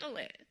could handle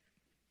it.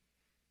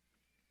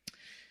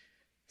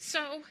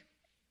 So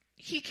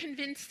he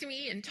convinced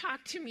me and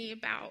talked to me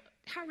about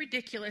how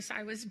ridiculous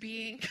I was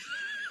being,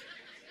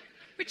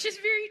 which is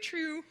very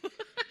true.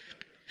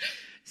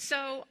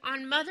 So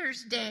on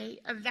Mother's Day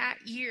of that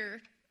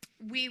year,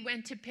 we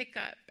went to pick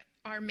up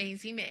our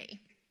Maisie May.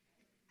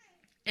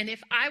 And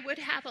if I would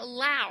have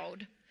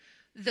allowed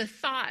the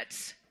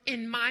thoughts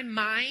in my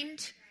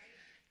mind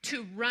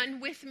to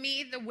run with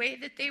me the way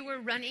that they were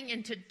running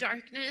into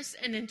darkness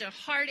and into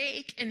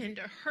heartache and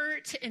into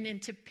hurt and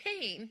into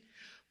pain,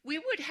 we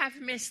would have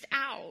missed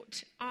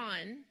out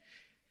on,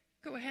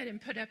 go ahead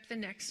and put up the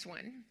next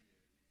one,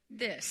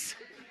 this.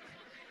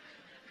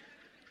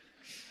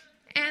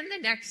 And the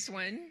next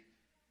one.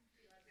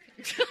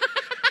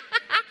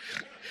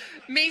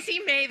 Maisie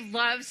May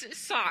loves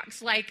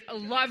socks, like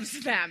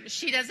loves them.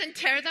 She doesn't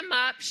tear them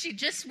up. She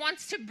just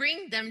wants to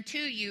bring them to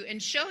you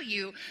and show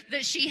you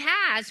that she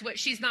has what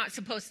she's not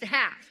supposed to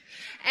have.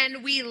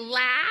 And we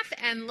laugh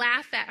and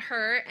laugh at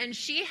her, and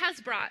she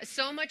has brought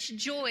so much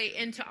joy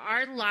into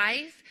our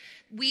life.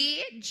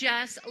 We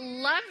just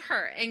love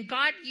her, and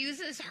God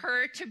uses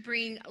her to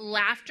bring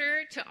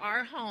laughter to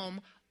our home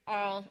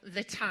all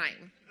the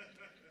time.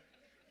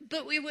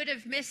 But we would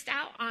have missed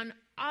out on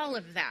all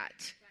of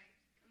that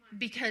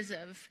because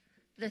of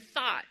the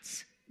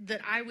thoughts that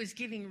I was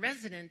giving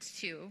residence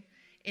to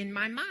in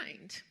my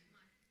mind.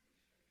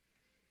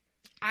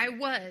 I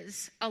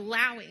was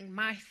allowing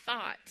my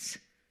thoughts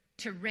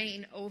to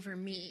reign over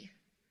me.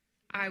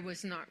 I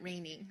was not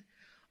reigning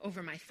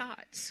over my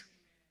thoughts.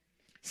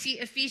 See,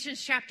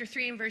 Ephesians chapter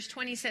 3 and verse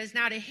 20 says,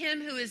 now to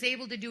him who is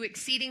able to do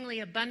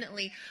exceedingly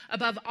abundantly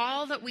above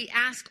all that we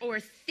ask or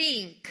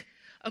think,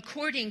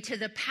 according to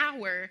the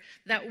power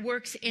that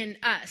works in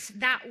us.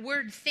 That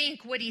word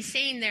think, what he's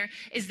saying there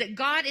is that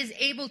God is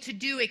able to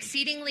do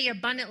exceedingly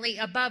abundantly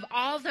above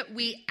all that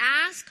we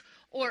ask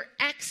or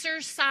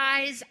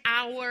exercise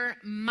our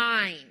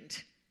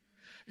mind.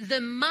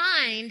 The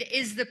mind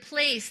is the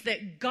place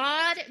that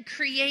God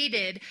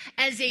created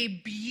as a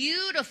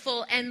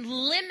beautiful and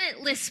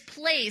limitless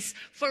place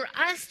for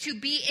us to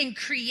be in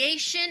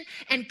creation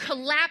and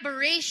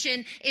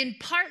collaboration in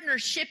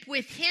partnership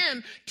with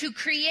him to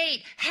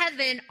create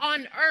heaven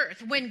on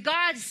earth. When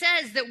God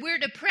says that we're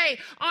to pray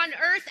on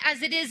earth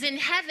as it is in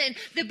heaven,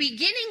 the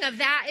beginning of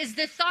that is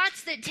the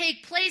thoughts that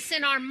take place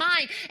in our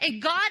mind. And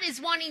God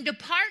is wanting to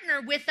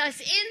partner with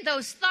us in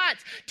those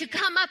thoughts to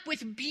come up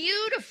with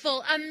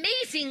beautiful,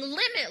 amazing,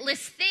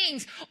 limitless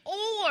things.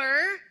 Or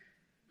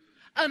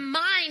a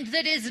mind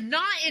that is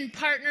not in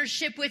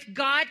partnership with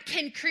God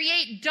can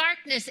create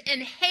darkness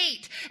and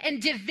hate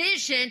and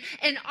division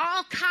and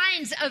all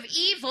kinds of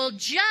evil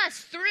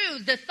just through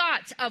the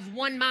thoughts of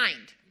one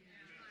mind.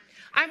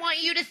 I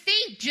want you to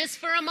think just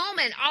for a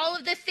moment all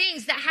of the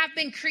things that have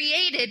been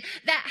created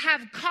that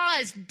have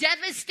caused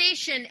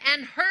devastation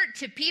and hurt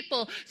to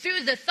people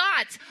through the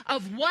thoughts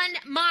of one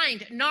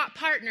mind not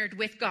partnered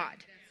with God.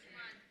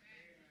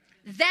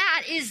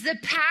 That is the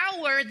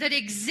power that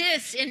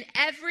exists in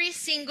every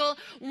single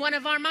one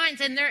of our minds.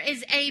 And there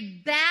is a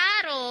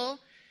battle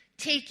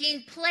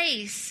taking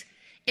place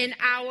in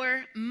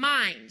our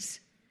minds.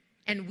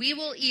 And we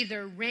will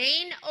either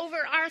reign over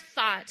our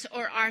thoughts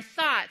or our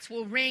thoughts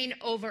will reign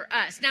over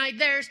us. Now,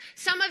 there's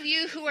some of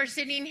you who are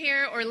sitting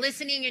here or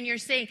listening and you're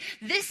saying,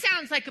 this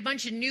sounds like a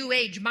bunch of new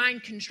age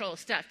mind control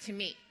stuff to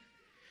me.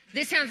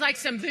 This sounds like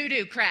some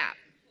voodoo crap.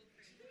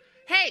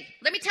 Hey,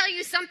 let me tell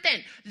you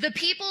something. The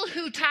people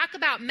who talk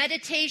about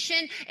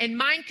meditation and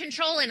mind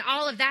control and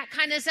all of that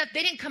kind of stuff,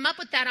 they didn't come up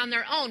with that on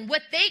their own.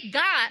 What they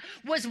got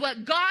was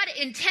what God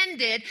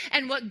intended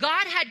and what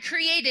God had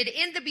created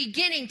in the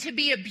beginning to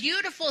be a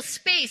beautiful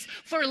space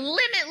for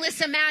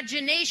limitless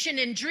imagination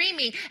and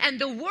dreaming. And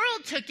the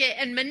world took it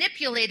and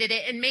manipulated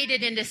it and made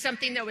it into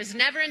something that was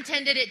never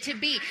intended it to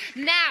be.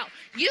 Now,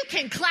 you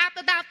can clap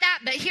about that,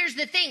 but here's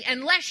the thing.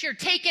 Unless you're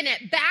taking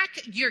it back,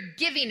 you're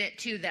giving it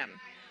to them.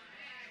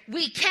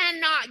 We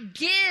cannot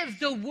give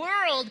the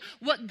world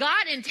what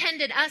God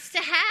intended us to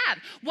have.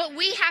 What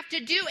we have to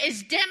do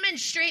is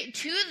demonstrate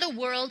to the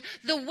world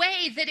the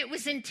way that it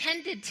was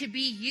intended to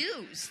be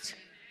used.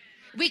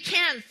 We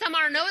can't thumb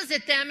our nose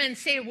at them and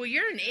say, well,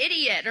 you're an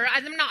idiot, or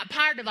I'm not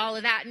part of all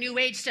of that new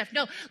age stuff.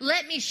 No,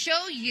 let me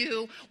show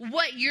you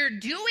what you're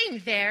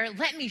doing there.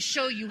 Let me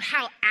show you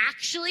how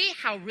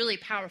really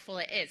powerful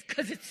it is,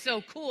 because it's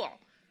so cool,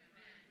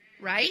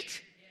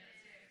 right?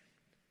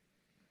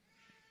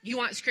 You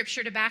want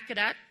scripture to back it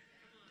up?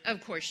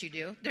 Of course you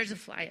do. There's a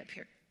fly up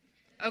here.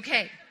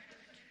 Okay.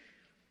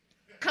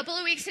 A couple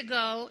of weeks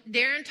ago,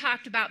 Darren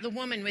talked about the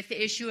woman with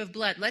the issue of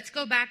blood. Let's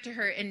go back to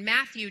her in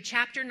Matthew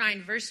chapter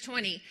 9, verse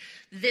 20.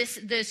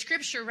 The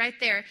scripture right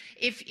there,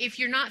 if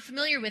you're not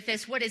familiar with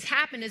this, what has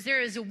happened is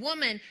there is a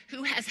woman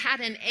who has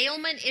had an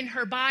ailment in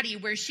her body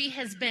where she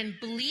has been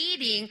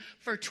bleeding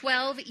for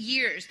 12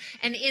 years.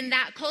 And in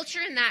that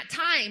culture, in that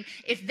time,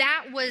 if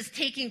that was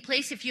taking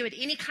place, if you had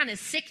any kind of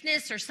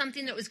sickness or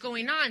something that was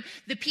going on,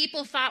 the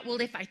people thought,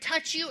 well, if I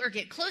touch you or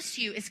get close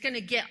to you, it's going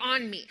to get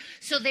on me.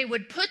 So they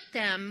would put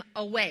them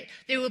away.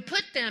 They would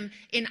put them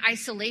in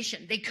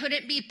isolation. They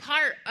couldn't be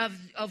part of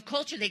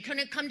culture. They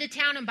couldn't come to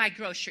town and buy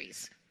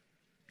groceries.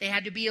 They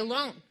had to be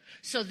alone.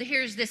 So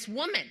here's this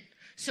woman.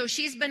 So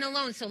she's been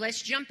alone. So let's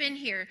jump in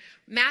here.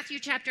 Matthew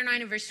chapter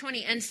 9 and verse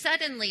 20. And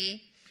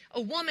suddenly a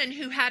woman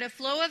who had a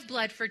flow of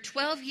blood for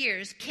 12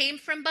 years came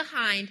from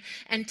behind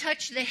and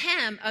touched the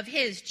hem of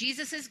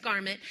Jesus'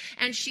 garment.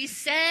 And she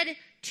said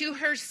to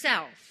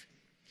herself,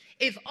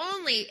 if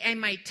only I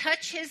might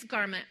touch his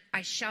garment,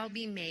 I shall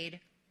be made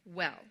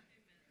well.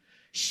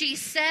 She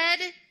said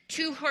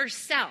to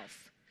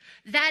herself,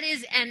 that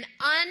is an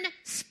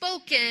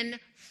unspoken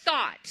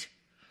thought.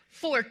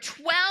 For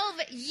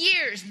 12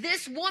 years,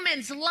 this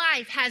woman's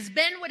life has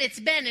been what it's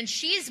been, and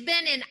she's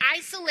been in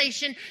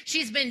isolation.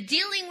 She's been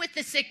dealing with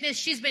the sickness.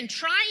 She's been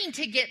trying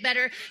to get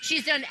better.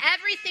 She's done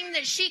everything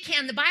that she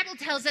can. The Bible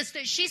tells us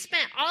that she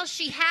spent all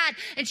she had,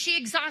 and she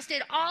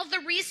exhausted all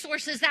the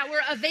resources that were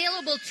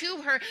available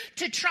to her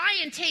to try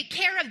and take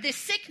care of this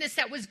sickness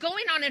that was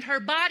going on in her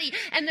body.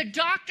 And the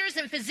doctors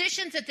and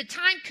physicians at the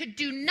time could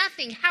do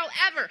nothing.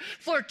 However,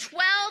 for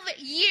 12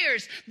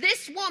 years,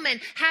 this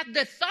woman had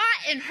the thought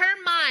in her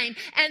mind,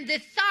 and the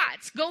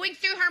thoughts going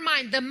through her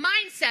mind, the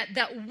mindset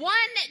that one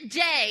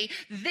day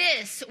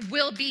this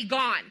will be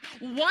gone.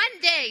 One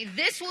day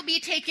this will be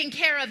taken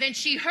care of. And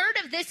she heard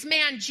of this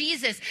man,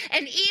 Jesus.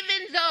 And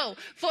even though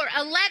for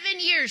 11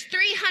 years,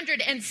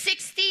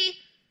 360,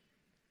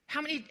 how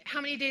many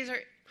days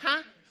are,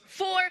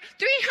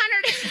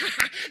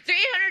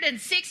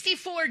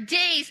 364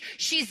 days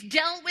she's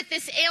dealt with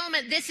this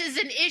ailment. This is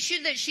an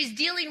issue that she's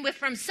dealing with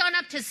from sun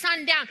up to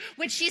sundown.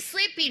 When she's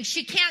sleeping,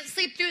 she can't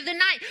sleep through the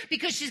night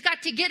because she's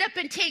got to get up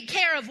and take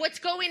care of what's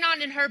going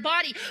on in her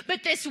body.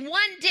 But this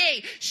one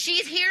day, she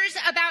hears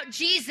about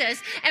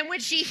Jesus. And when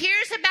she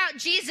hears about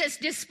Jesus,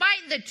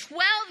 despite the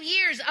 12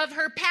 years of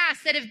her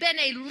past that have been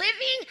a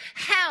living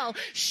hell,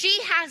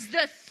 she has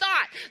the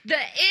thought, the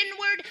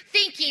inward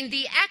thinking,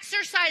 the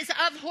exercise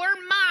of her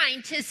mind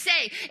to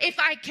say, if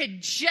I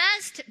could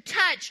just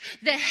touch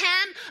the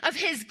hem of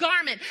his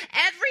garment,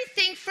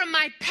 everything from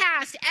my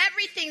past,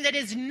 everything that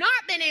has not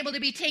been able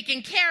to be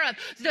taken care of,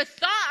 the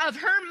thought of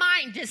her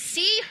mind to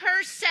see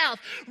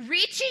herself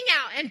reaching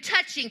out and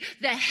touching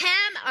the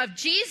hem of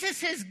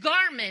Jesus'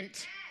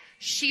 garment,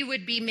 she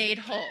would be made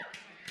whole.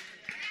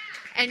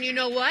 And you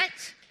know what?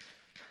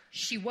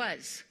 She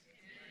was.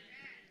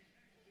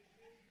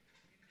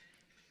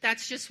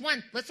 That's just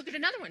one. Let's look at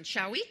another one,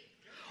 shall we?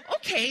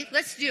 Okay,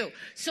 let's do.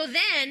 So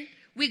then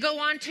we go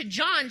on to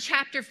John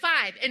chapter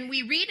 5, and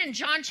we read in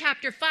John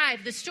chapter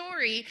 5 the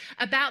story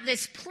about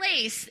this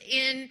place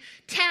in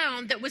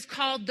town that was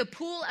called the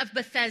Pool of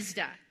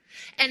Bethesda.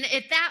 And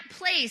at that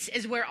place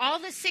is where all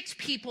the sick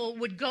people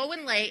would go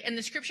and lay. And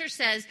the scripture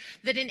says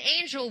that an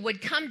angel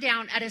would come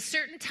down at a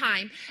certain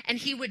time and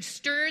he would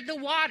stir the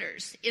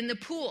waters in the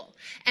pool.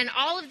 And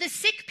all of the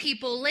sick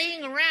people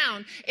laying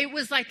around, it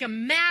was like a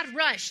mad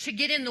rush to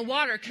get in the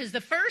water, because the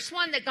first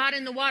one that got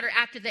in the water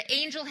after the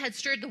angel had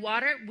stirred the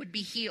water would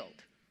be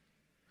healed.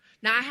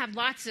 Now, I have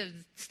lots of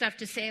stuff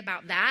to say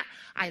about that.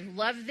 I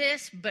love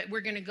this, but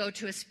we're going to go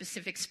to a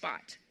specific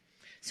spot.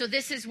 So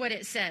this is what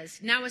it says.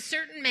 Now, a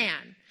certain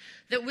man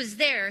that was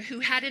there who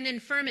had an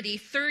infirmity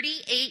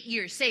 38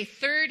 years. Say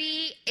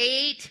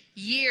 38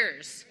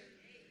 years.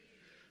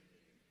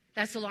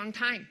 That's a long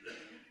time.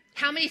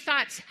 How many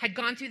thoughts had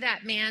gone through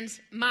that man's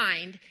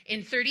mind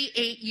in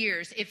 38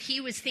 years if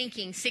he was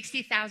thinking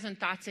 60,000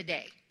 thoughts a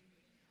day?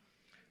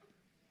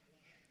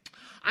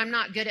 I'm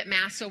not good at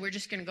math, so we're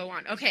just going to go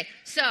on. Okay,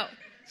 so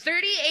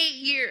 38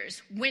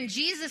 years, when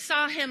Jesus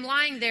saw him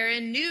lying there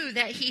and knew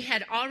that he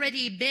had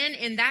already been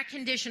in that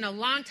condition a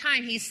long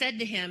time, he said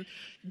to him,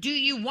 do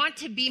you want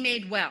to be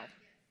made well?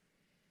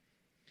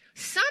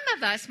 Some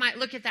of us might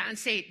look at that and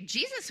say,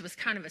 Jesus was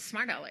kind of a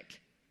smart aleck.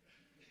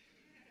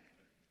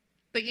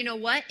 But you know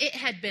what? It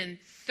had been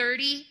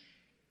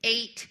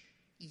 38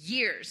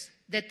 years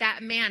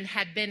that man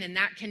had been in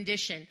that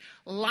condition,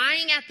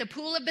 lying at the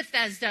pool of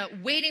Bethesda,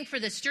 waiting for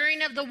the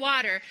stirring of the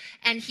water,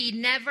 and he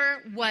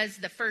never was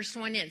the first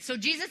one in. So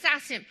Jesus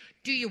asked him,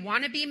 do you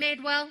want to be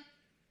made well?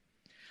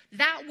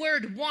 That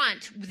word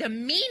want, the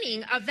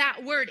meaning of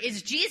that word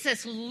is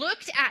Jesus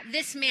looked at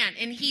this man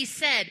and he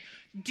said,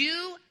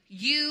 do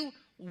you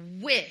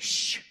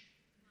wish?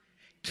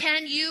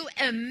 Can you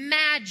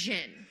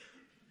imagine?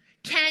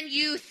 Can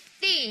you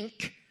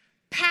think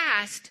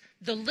past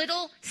the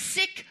little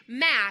sick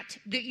mat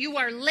that you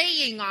are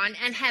laying on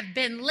and have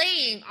been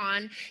laying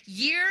on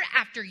year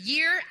after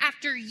year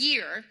after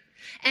year.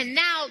 And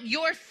now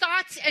your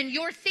thoughts and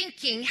your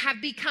thinking have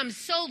become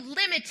so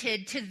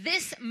limited to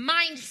this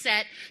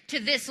mindset, to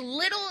this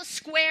little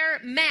square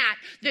mat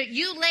that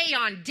you lay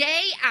on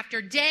day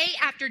after day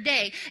after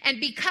day. And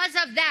because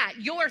of that,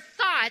 your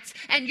thoughts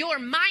and your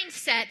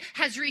mindset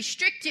has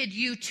restricted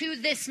you to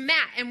this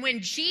mat. And when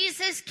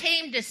Jesus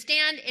came to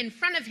stand in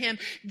front of him,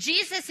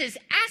 Jesus is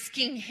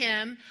asking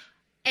him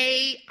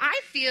a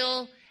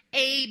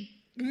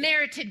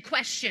merited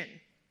question.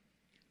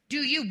 Do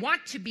you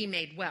want to be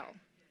made well?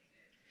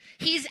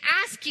 He's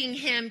asking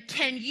him,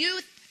 can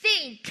you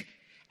think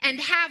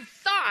and have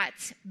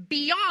thoughts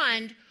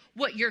beyond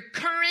what your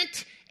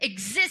current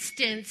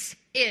existence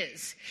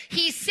is?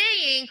 He's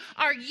saying,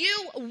 are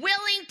you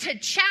willing to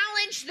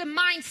challenge the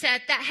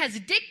mindset that has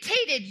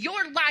dictated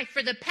your life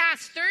for the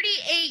past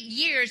 38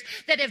 years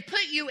that have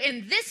put you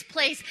in this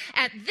place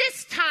at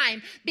this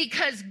time,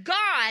 because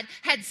God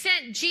had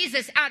sent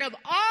Jesus out of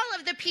all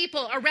of the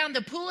people around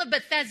the pool of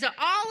Bethesda,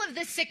 all of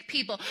the sick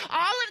people,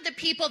 all of the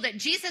people that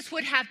Jesus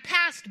would have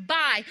passed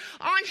by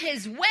on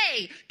his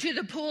way to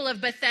the pool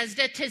of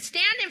Bethesda, to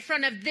stand in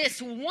front of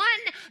this one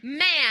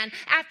man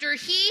after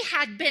he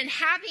had been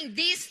having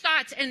these thoughts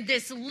in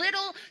this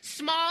little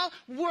small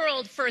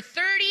world for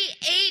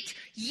 38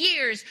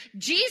 years.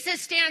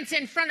 Jesus stands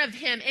in front of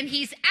him and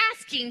he's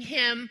asking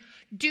him,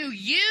 do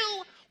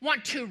you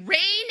want to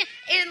reign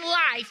in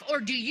life, or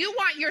do you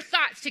want your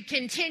thoughts to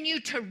continue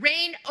to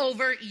reign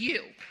over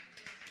you?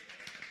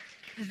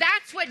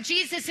 That's what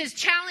Jesus is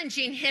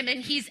challenging him,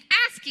 and he's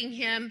asking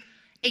him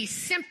a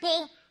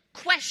simple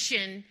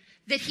question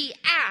that he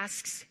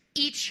asks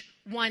each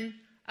one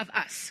of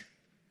us.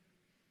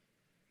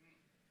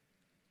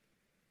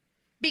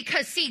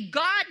 Because, see,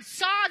 God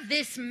saw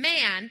this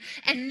man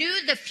and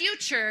knew the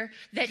future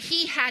that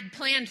he had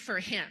planned for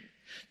him.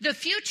 The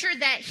future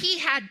that he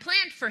had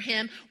planned for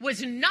him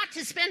was not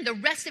to spend the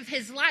rest of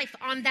his life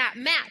on that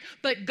mat,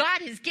 but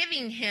God is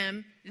giving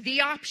him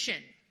the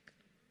option.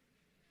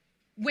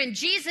 When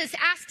Jesus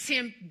asks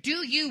him,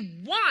 do you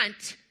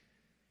want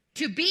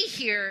to be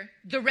here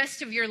the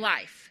rest of your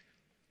life?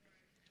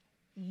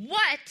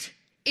 What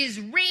is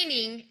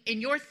reigning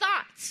in your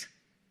thoughts?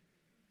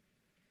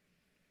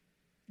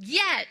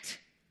 Yet,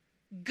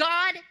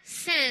 God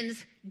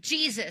sends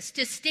Jesus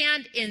to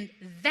stand in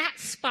that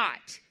spot,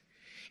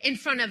 in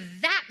front of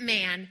that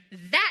man,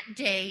 that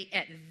day,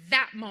 at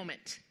that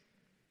moment.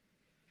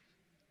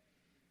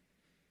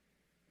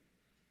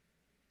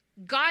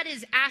 God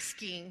is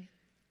asking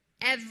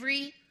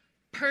every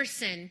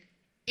person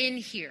in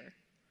here,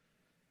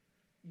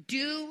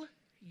 do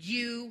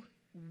you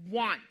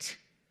want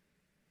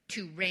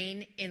to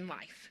reign in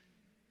life?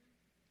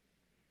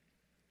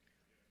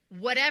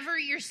 Whatever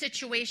your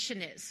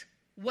situation is,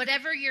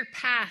 whatever your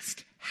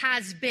past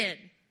has been,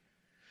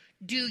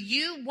 do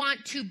you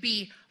want to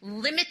be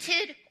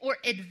limited or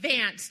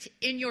advanced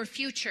in your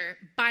future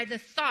by the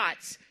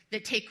thoughts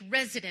that take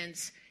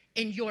residence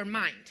in your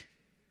mind?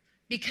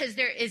 Because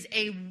there is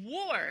a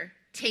war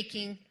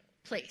taking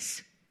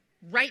place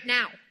right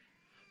now.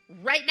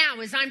 Right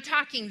now, as I'm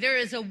talking, there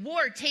is a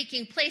war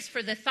taking place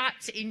for the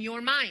thoughts in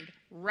your mind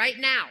right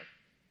now.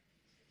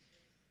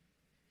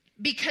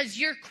 Because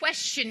you're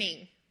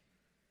questioning,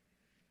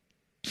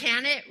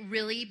 can it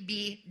really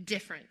be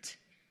different?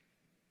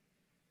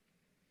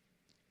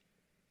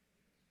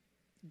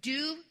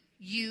 Do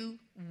you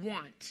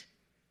want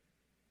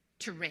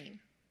to reign?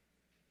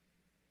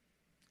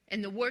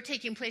 And the war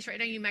taking place right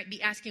now, you might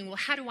be asking, well,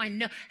 how do I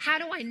know? How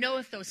do I know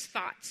if those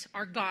thoughts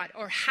are God?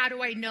 Or how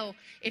do I know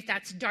if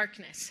that's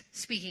darkness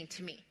speaking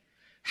to me?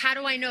 How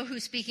do I know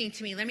who's speaking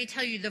to me? Let me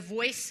tell you, the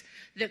voice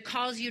that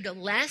calls you to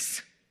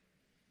less,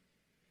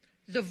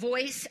 the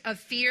voice of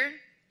fear,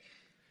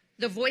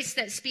 the voice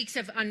that speaks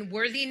of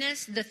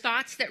unworthiness, the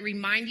thoughts that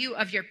remind you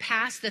of your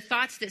past, the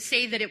thoughts that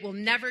say that it will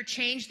never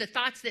change, the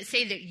thoughts that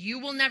say that you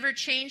will never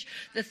change,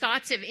 the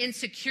thoughts of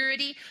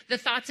insecurity, the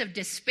thoughts of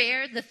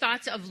despair, the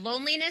thoughts of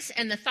loneliness,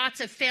 and the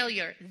thoughts of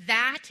failure.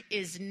 That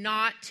is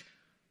not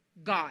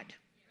God.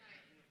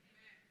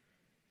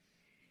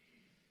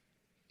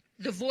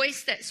 The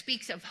voice that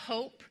speaks of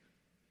hope,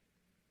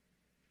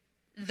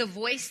 the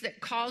voice that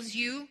calls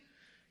you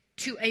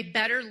to a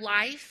better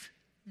life,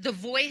 the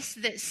voice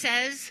that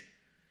says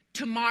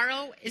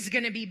tomorrow is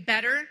going to be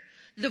better,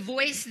 the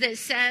voice that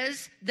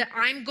says that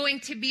I'm going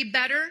to be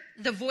better,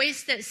 the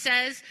voice that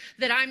says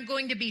that I'm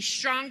going to be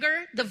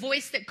stronger, the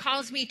voice that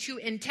calls me to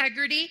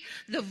integrity,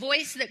 the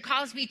voice that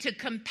calls me to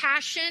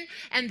compassion,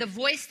 and the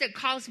voice that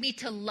calls me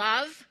to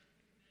love,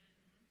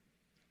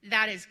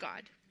 that is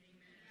God.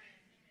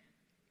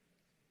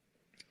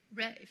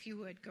 If you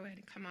would, go ahead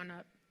and come on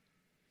up.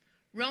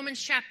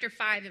 Romans chapter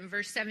 5 and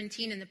verse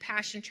 17 in the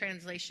Passion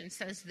Translation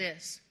says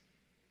this: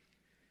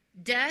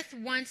 death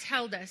once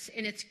held us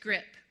in its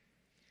grip,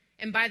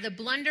 and by the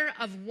blunder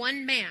of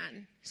one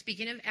man,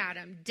 speaking of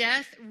Adam,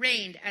 death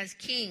reigned as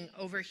king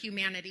over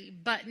humanity.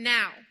 But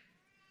now,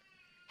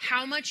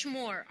 how much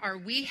more are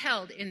we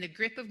held in the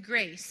grip of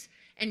grace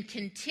and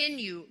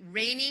continue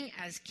reigning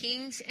as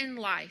kings in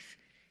life,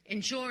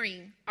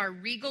 enjoying our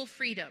regal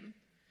freedom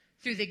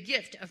through the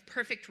gift of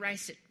perfect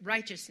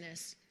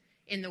righteousness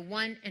in the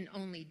one and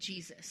only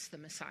Jesus, the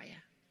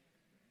Messiah.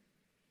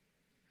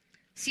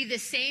 See, the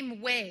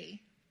same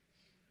way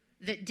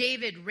that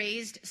David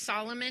raised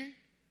Solomon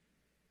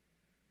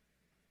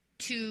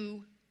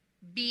to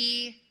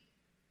be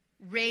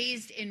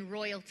raised in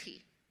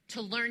royalty,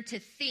 to learn to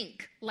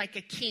think like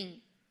a king,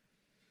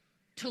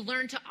 to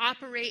learn to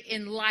operate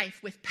in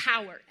life with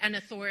power and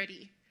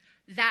authority.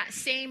 That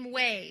same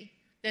way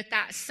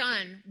that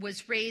son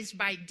was raised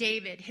by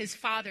David, his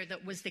father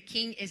that was the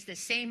king, is the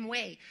same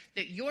way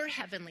that your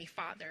heavenly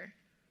Father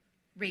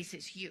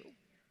raises you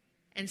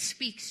and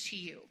speaks to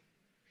you.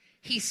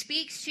 He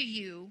speaks to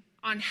you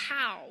on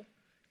how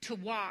to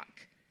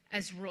walk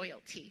as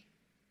royalty.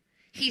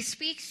 He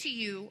speaks to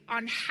you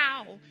on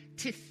how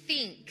to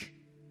think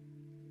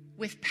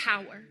with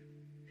power,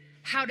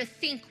 how to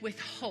think with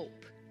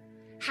hope,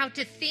 how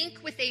to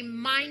think with a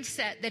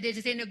mindset that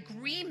is in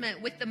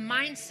agreement with the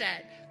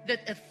mindset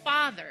that the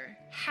Father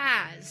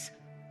has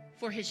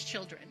for his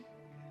children.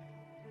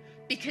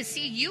 Because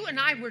see, you and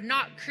I were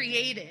not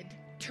created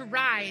to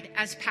ride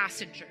as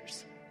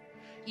passengers.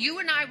 You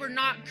and I were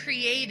not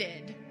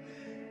created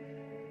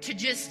to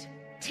just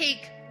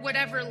take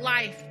whatever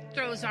life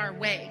throws our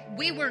way.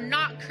 We were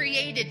not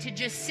created to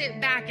just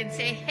sit back and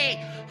say,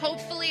 hey,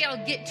 hopefully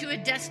I'll get to a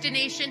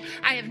destination.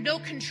 I have no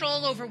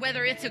control over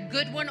whether it's a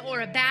good one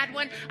or a bad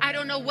one. I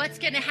don't know what's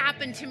going to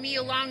happen to me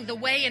along the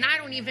way, and I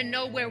don't even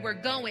know where we're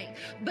going.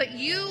 But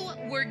you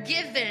were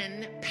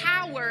given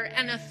power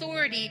and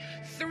authority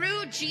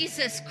through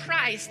Jesus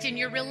Christ in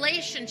your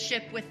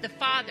relationship with the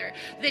Father,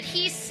 that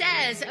he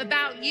says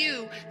about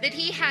you that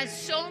he has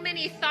so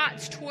many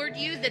thoughts toward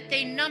you that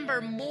they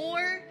number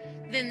more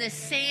than the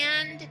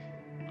sand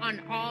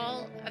on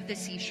all of the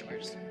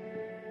seashores.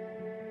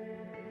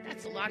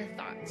 That's a lot of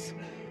thoughts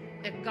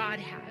that God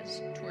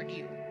has toward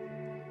you.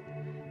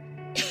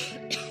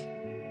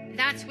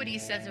 That's what he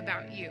says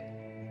about you.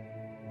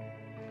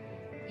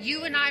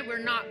 You and I were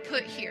not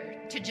put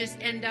here to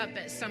just end up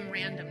at some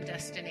random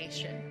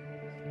destination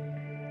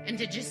and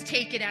to just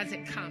take it as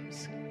it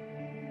comes.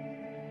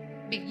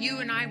 But you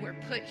and I were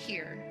put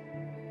here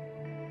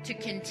to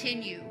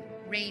continue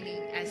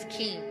reigning as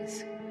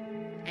kings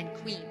and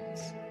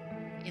queens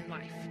in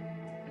life.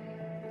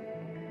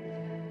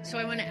 So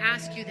I want to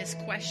ask you this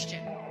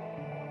question.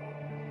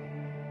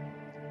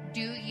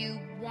 Do you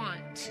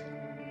want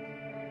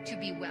to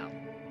be well?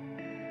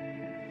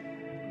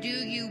 Do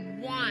you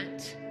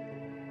want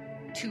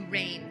to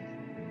reign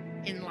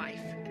in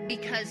life?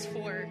 Because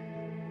for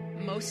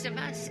most of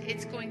us,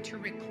 it's going to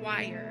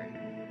require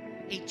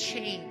a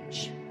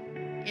change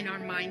in our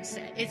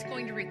mindset. It's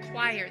going to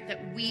require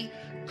that we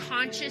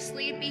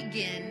consciously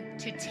begin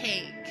to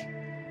take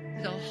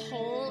the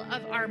whole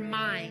of our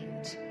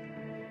mind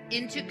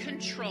into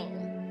control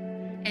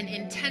and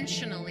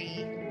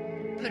intentionally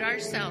put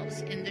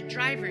ourselves in the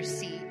driver's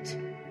seat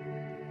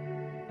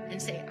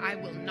and say, I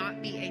will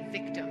not be a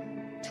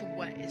victim to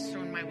what is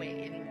thrown my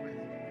way anymore.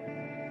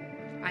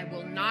 I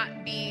will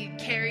not be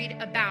carried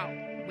about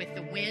with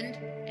the wind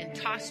and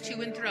tossed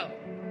to and fro,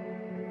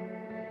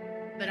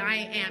 but I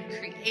am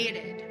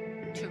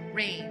created to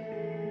reign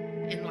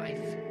in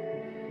life.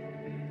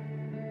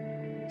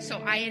 So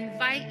I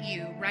invite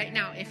you right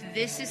now, if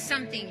this is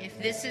something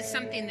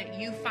that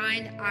you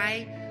find,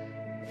 I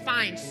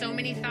find so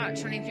many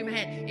thoughts running through my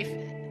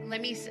head.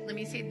 Let me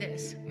say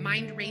this,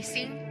 mind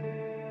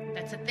racing,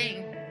 that's a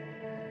thing,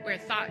 where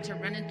thoughts are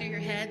running through your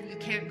head. You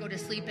can't go to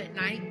sleep at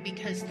night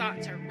because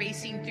thoughts are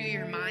racing through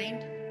your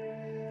mind.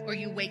 Or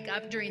you wake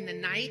up during the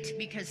night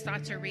because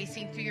thoughts are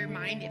racing through your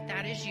mind. If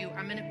that is you,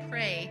 I'm going to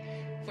pray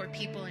for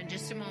people in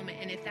just a moment.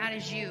 And if that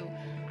is you,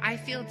 I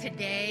feel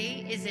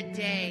today is a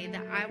day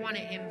that I want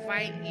to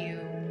invite you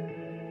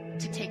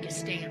to take a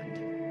stand.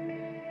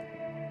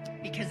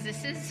 Because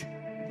this is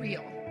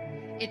real.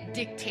 It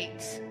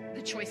dictates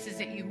the choices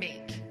that you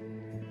make.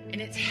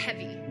 And it's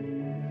heavy.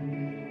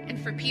 And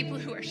for people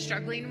who are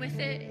struggling with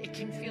it, it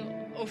can feel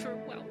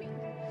overwhelming.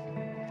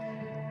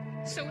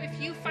 So if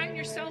you find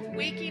yourself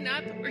waking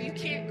up or you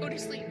can't go to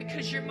sleep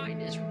because your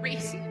mind is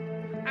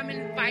racing, I'm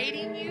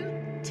inviting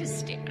you to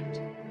stand.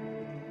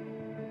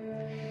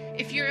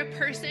 If you're a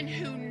person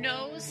who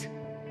knows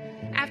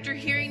after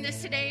hearing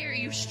this today or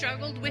you've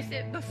struggled with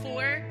it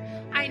before,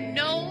 I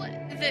know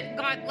that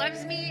God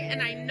loves me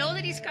and I know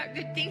that he's got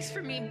good things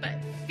for me, but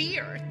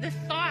fear, the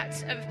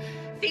thoughts of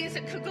things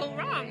that could go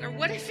wrong, or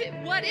what if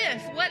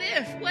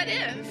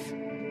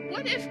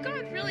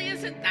God really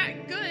isn't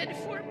that good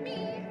for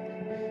me?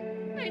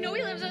 I know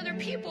he loves other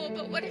people,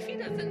 but what if he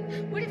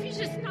doesn't? What if he's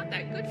just not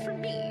that good for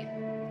me?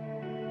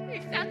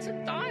 If that's a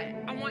thought,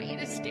 I want you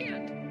to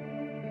stand.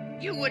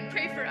 You would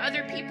pray for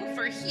other people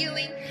for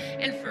healing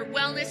and for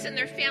wellness in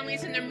their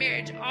families and their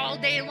marriage all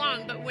day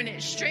long. But when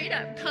it straight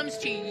up comes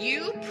to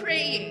you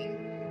praying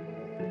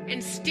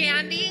and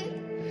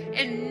standing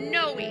and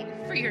knowing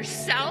for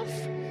yourself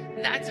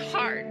That's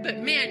hard. But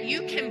man,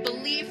 you can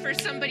believe for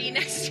somebody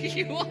next to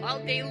you all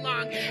day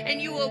long,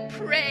 and you will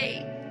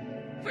pray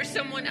for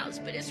someone else,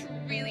 but it's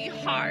really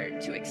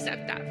hard to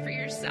accept that for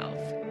yourself.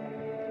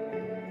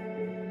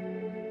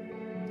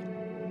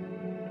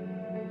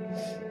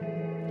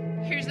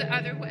 Here's the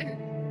other one.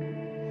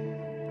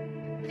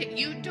 That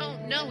you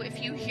don't know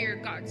if you hear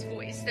God's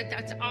voice,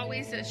 that's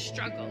always a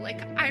struggle.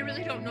 Like, I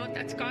really don't know if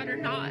that's God or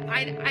not.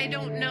 I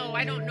don't know.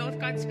 I don't know if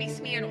God speaks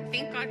to me. I don't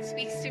think God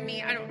speaks to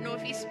me. I don't know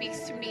if he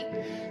speaks to me.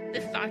 The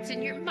thoughts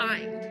in your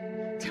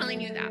mind telling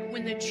you that,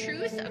 when the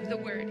truth of the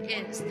word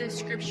is, the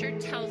scripture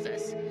tells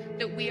us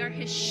that we are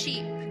his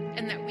sheep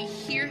and that we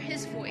hear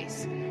his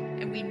voice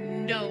and we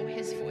know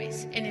his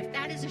voice. And if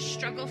that is a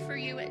struggle for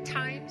you at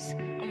times,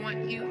 I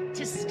want you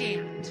to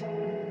stand.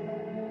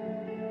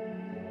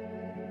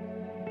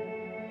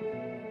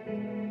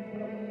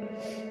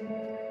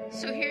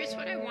 So here's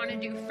what I want to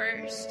do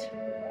first.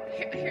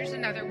 Here's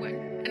another one.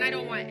 And I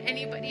don't want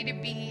anybody to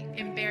be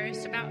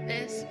embarrassed about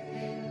this.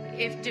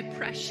 If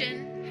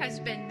depression has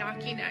been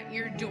knocking at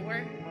your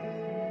door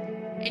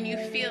and you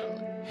feel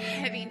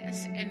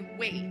heaviness and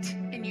weight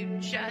and you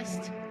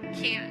just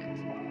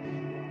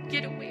can't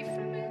get away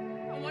from it,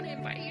 I want to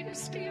invite you to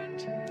stand.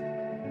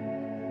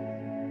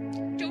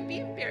 Don't be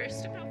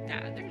embarrassed about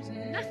that. There's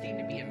nothing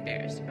to be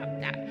embarrassed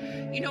about that.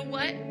 You know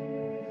what?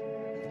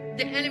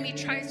 The enemy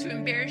tries to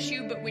embarrass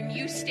you, but when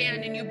you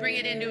stand and you bring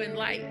it into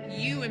light,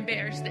 you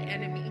embarrass the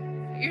enemy.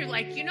 You're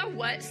like, you know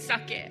what?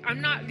 Suck it.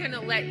 I'm not going to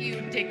let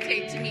you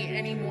dictate to me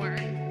anymore.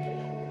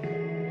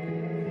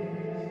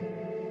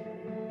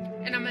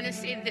 And I'm going to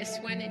say this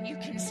one, and you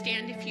can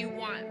stand if you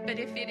want, but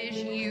if it is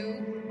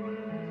you,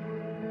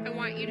 I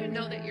want you to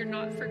know that you're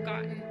not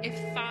forgotten. If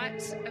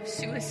thoughts of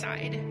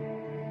suicide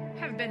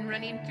have been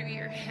running through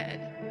your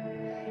head,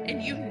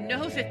 and you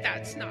know that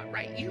that's not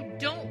right. You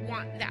don't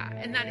want that.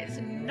 And that is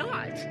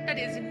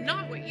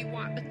not what you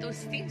want. But those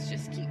things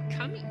just keep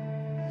coming.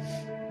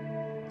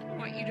 I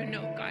want you to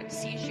know God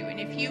sees you.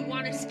 And if you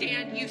want to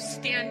stand, you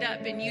stand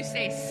up and you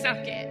say,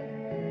 suck it.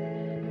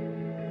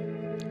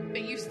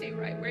 But you stay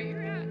right where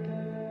you're at.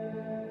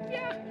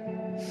 Yeah.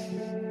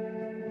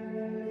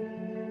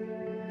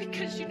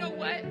 Because you know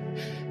what?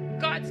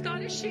 God's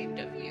not ashamed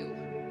of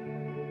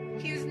you.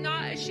 He's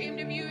not ashamed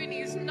of you. And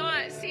he's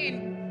not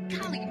saying,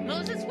 golly,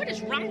 Moses, what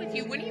is wrong with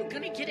you? When are you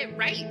going to get it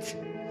right?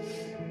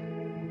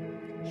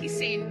 He's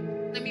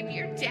saying, let me be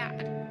your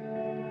dad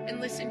and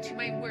listen to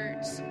my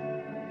words.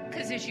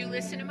 Because as you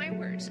listen to my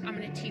words, I'm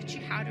going to teach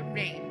you how to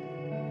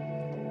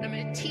reign. I'm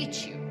going to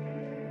teach you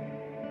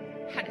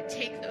how to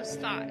take those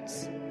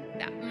thoughts,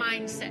 that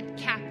mindset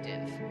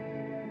captive,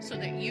 so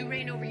that you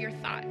reign over your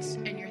thoughts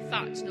and your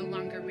thoughts no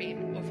longer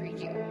reign over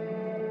you.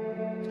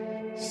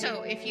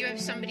 So if you have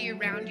somebody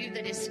around you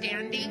that is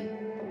standing,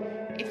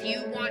 if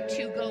you want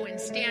to go and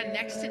stand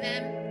next to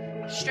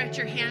them, stretch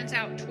your hands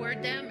out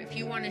toward them. If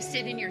you want to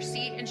sit in your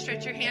seat and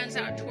stretch your hands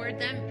out toward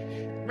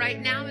them.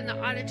 Right now in the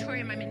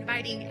auditorium, I'm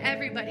inviting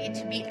everybody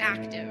to be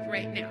active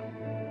right now.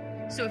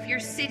 So if you're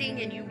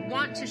sitting and you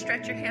want to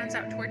stretch your hands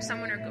out towards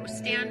someone or go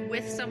stand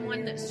with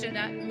someone that stood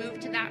up, move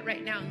to that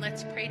right now and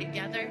let's pray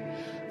together.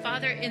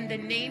 Father, in the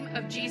name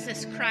of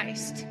Jesus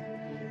Christ,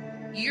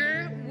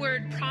 your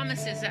word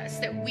promises us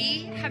that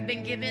we have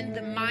been given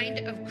the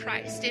mind of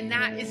Christ, and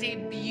that is a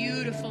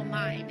beautiful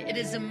mind. It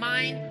is a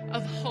mind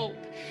of hope.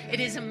 It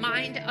is a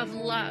mind of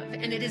love,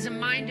 and it is a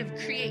mind of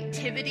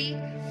creativity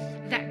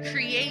that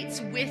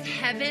creates with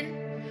heaven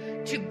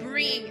to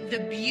bring the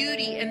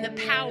beauty and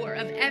the power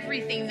of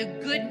everything, the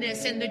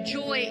goodness and the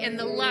joy and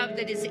the love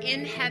that is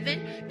in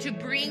heaven, to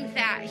bring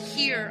that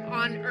here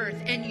on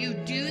earth. And you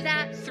do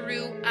that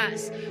through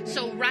us.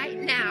 So right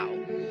now,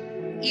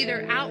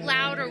 either out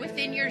loud or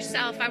within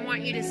yourself, I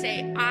want you to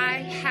say, I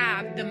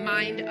have the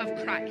mind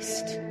of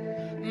Christ.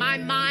 My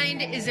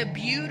mind is a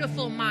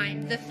beautiful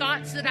mind. The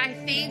thoughts that I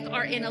think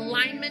are in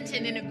alignment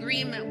and in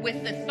agreement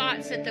with the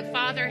thoughts that the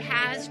Father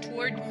has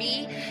toward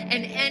me.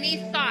 And any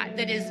thought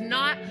that is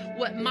not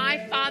what my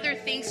Father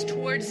thinks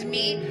towards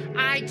me,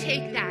 I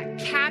take that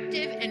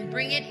captive and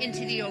bring it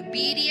into the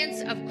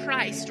obedience of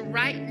Christ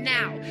right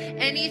now.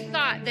 Any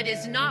thought that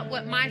is not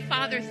what my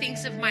Father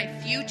thinks of my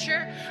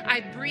future, I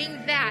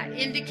bring that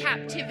into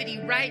captivity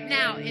right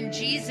now. In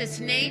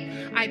Jesus'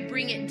 name, I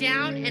bring it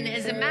down. And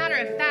as a matter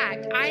of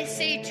fact, I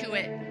say to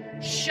it,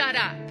 shut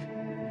up.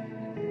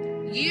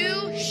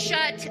 You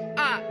shut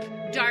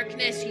up,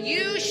 darkness.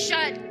 You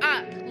shut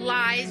up,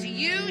 lies.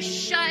 You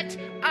shut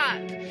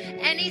up.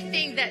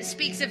 Anything that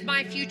speaks of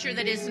my future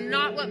that is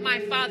not what my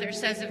Father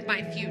says of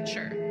my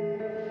future.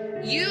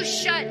 You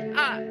shut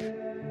up.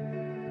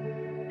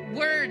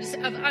 Words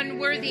of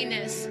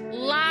unworthiness,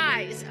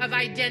 lies of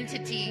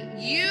identity.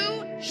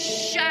 You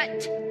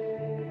shut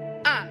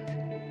up.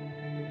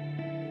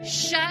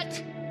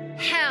 Shut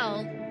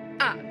hell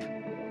up.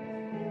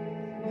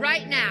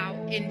 Right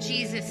now, in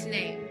Jesus'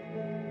 name.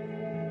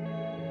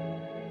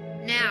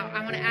 Now,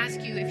 I want to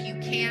ask you, if you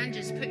can,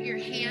 just put your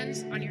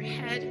hands on your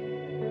head.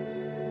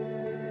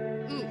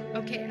 Ooh,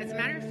 okay, as a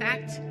matter of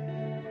fact,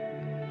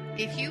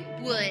 if you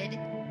would,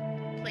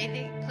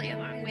 play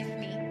along with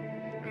me.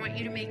 I'm want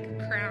you to make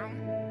a crown.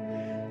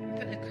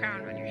 Put the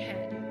crown on your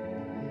head.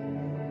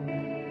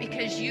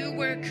 Because you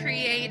were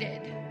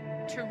created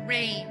to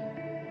reign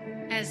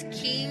as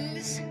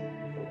kings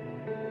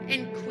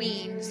and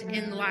queens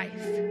in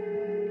life.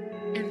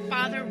 And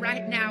Father,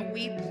 right now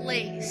we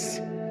place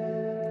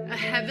a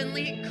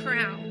heavenly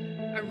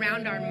crown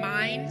around our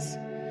minds,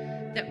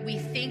 that we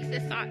think the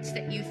thoughts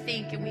that you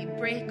think, and we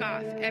break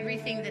off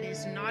everything that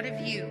is not of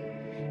you.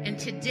 And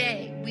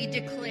today we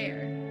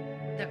declare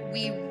that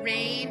we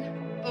reign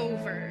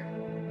over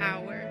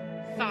our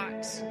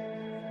thoughts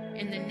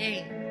in the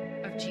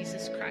name of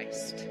Jesus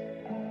Christ.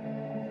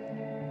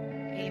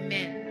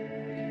 Amen.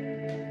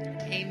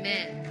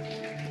 Amen.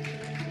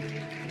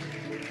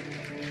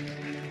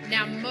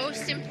 Now,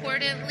 most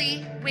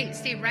importantly, wait,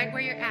 stay right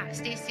where you're at.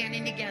 Stay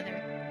standing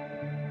together.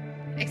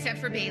 Except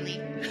for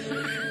Bailey.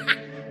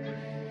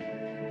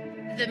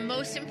 The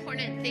most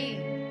important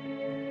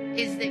thing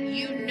is that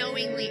you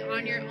knowingly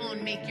on your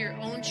own make your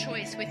own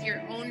choice with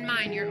your own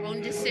mind, your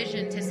own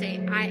decision to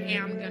say, I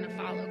am going to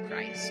follow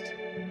Christ.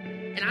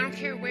 And I don't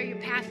care where your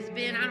path has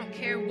been. I don't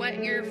care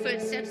what your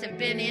footsteps have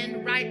been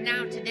in right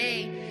now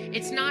today.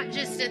 It's not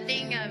just a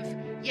thing of,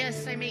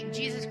 yes, I make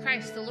Jesus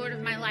Christ the Lord of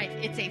my life.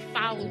 It's a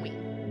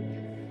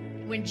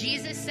following. When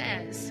Jesus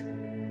says,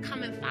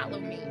 come and follow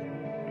me,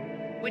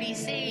 what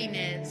he's saying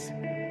is,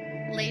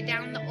 lay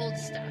down the old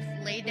stuff.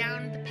 Lay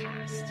down the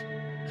past.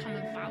 Come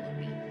and follow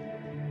me.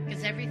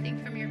 Because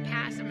everything from your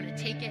past, I'm going to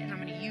take it and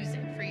I'm going to use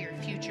it for your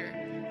future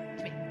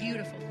to make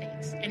beautiful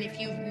things. And if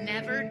you've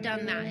never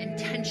done that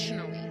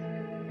intentionally,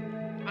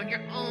 on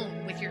your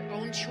own, with your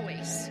own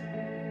choice,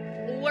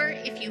 or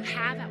if you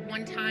have at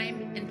one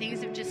time and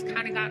things have just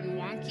kind of gotten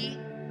wonky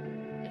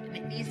and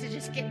it needs to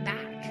just get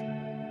back,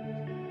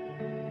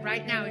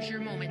 right now is your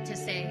moment to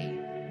say,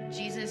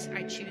 Jesus,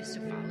 I choose to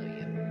follow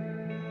you.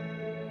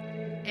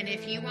 And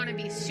if you want to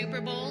be super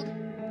bold,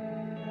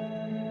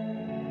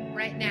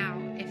 right now,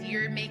 if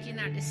you're making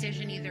that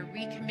decision, either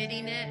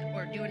recommitting it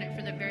or doing it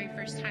for the very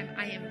first time,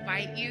 I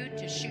invite you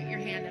to shoot your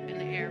hand up in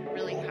the air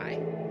really high.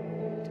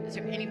 Is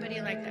there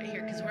anybody like that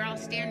here? Because we're all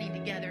standing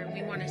together and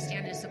we want to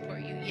stand to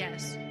support you.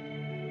 Yes.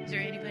 Is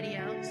there anybody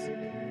else?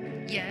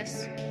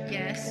 Yes,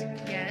 yes,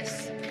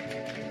 yes.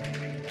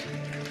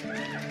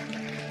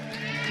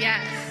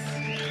 Yes.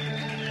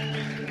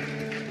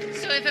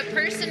 So if a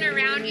person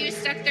around you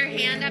stuck their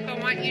hand up, I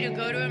want you to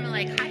go to them and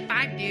like, high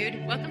five,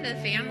 dude. Welcome to the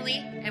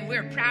family. And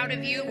we're proud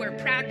of you. We're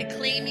proud to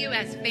claim you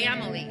as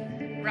family,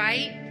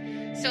 right?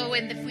 So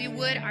if we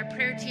would, our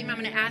prayer team, I'm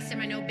going to ask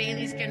them. I know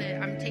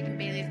I'm taking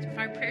Bailey's. If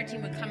our prayer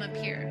team would come up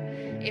here.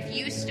 If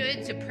you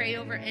stood to pray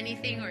over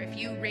anything, or if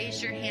you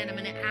raised your hand, I'm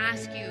going to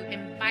ask you,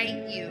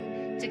 invite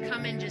you to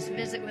come and just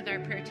visit with our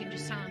prayer team.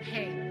 Just tell them,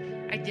 hey,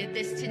 I did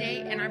this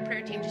today, and our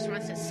prayer team just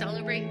wants to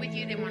celebrate with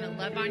you. They want to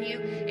love on you.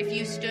 If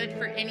you stood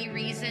for any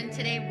reason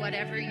today,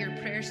 whatever your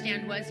prayer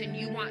stand was, and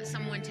you want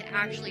someone to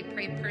actually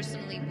pray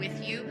personally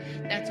with you,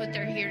 that's what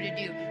they're here to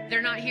do.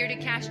 They're not here to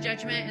cast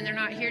judgment, and they're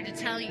not here to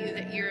tell you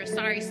that you're a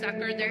sorry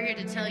sucker. They're here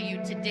to tell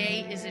you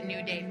today is a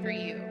new day for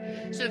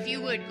you. So if you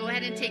would, go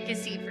ahead and take a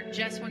seat for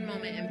just one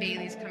moment, and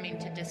Bailey's coming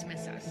to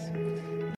dismiss us.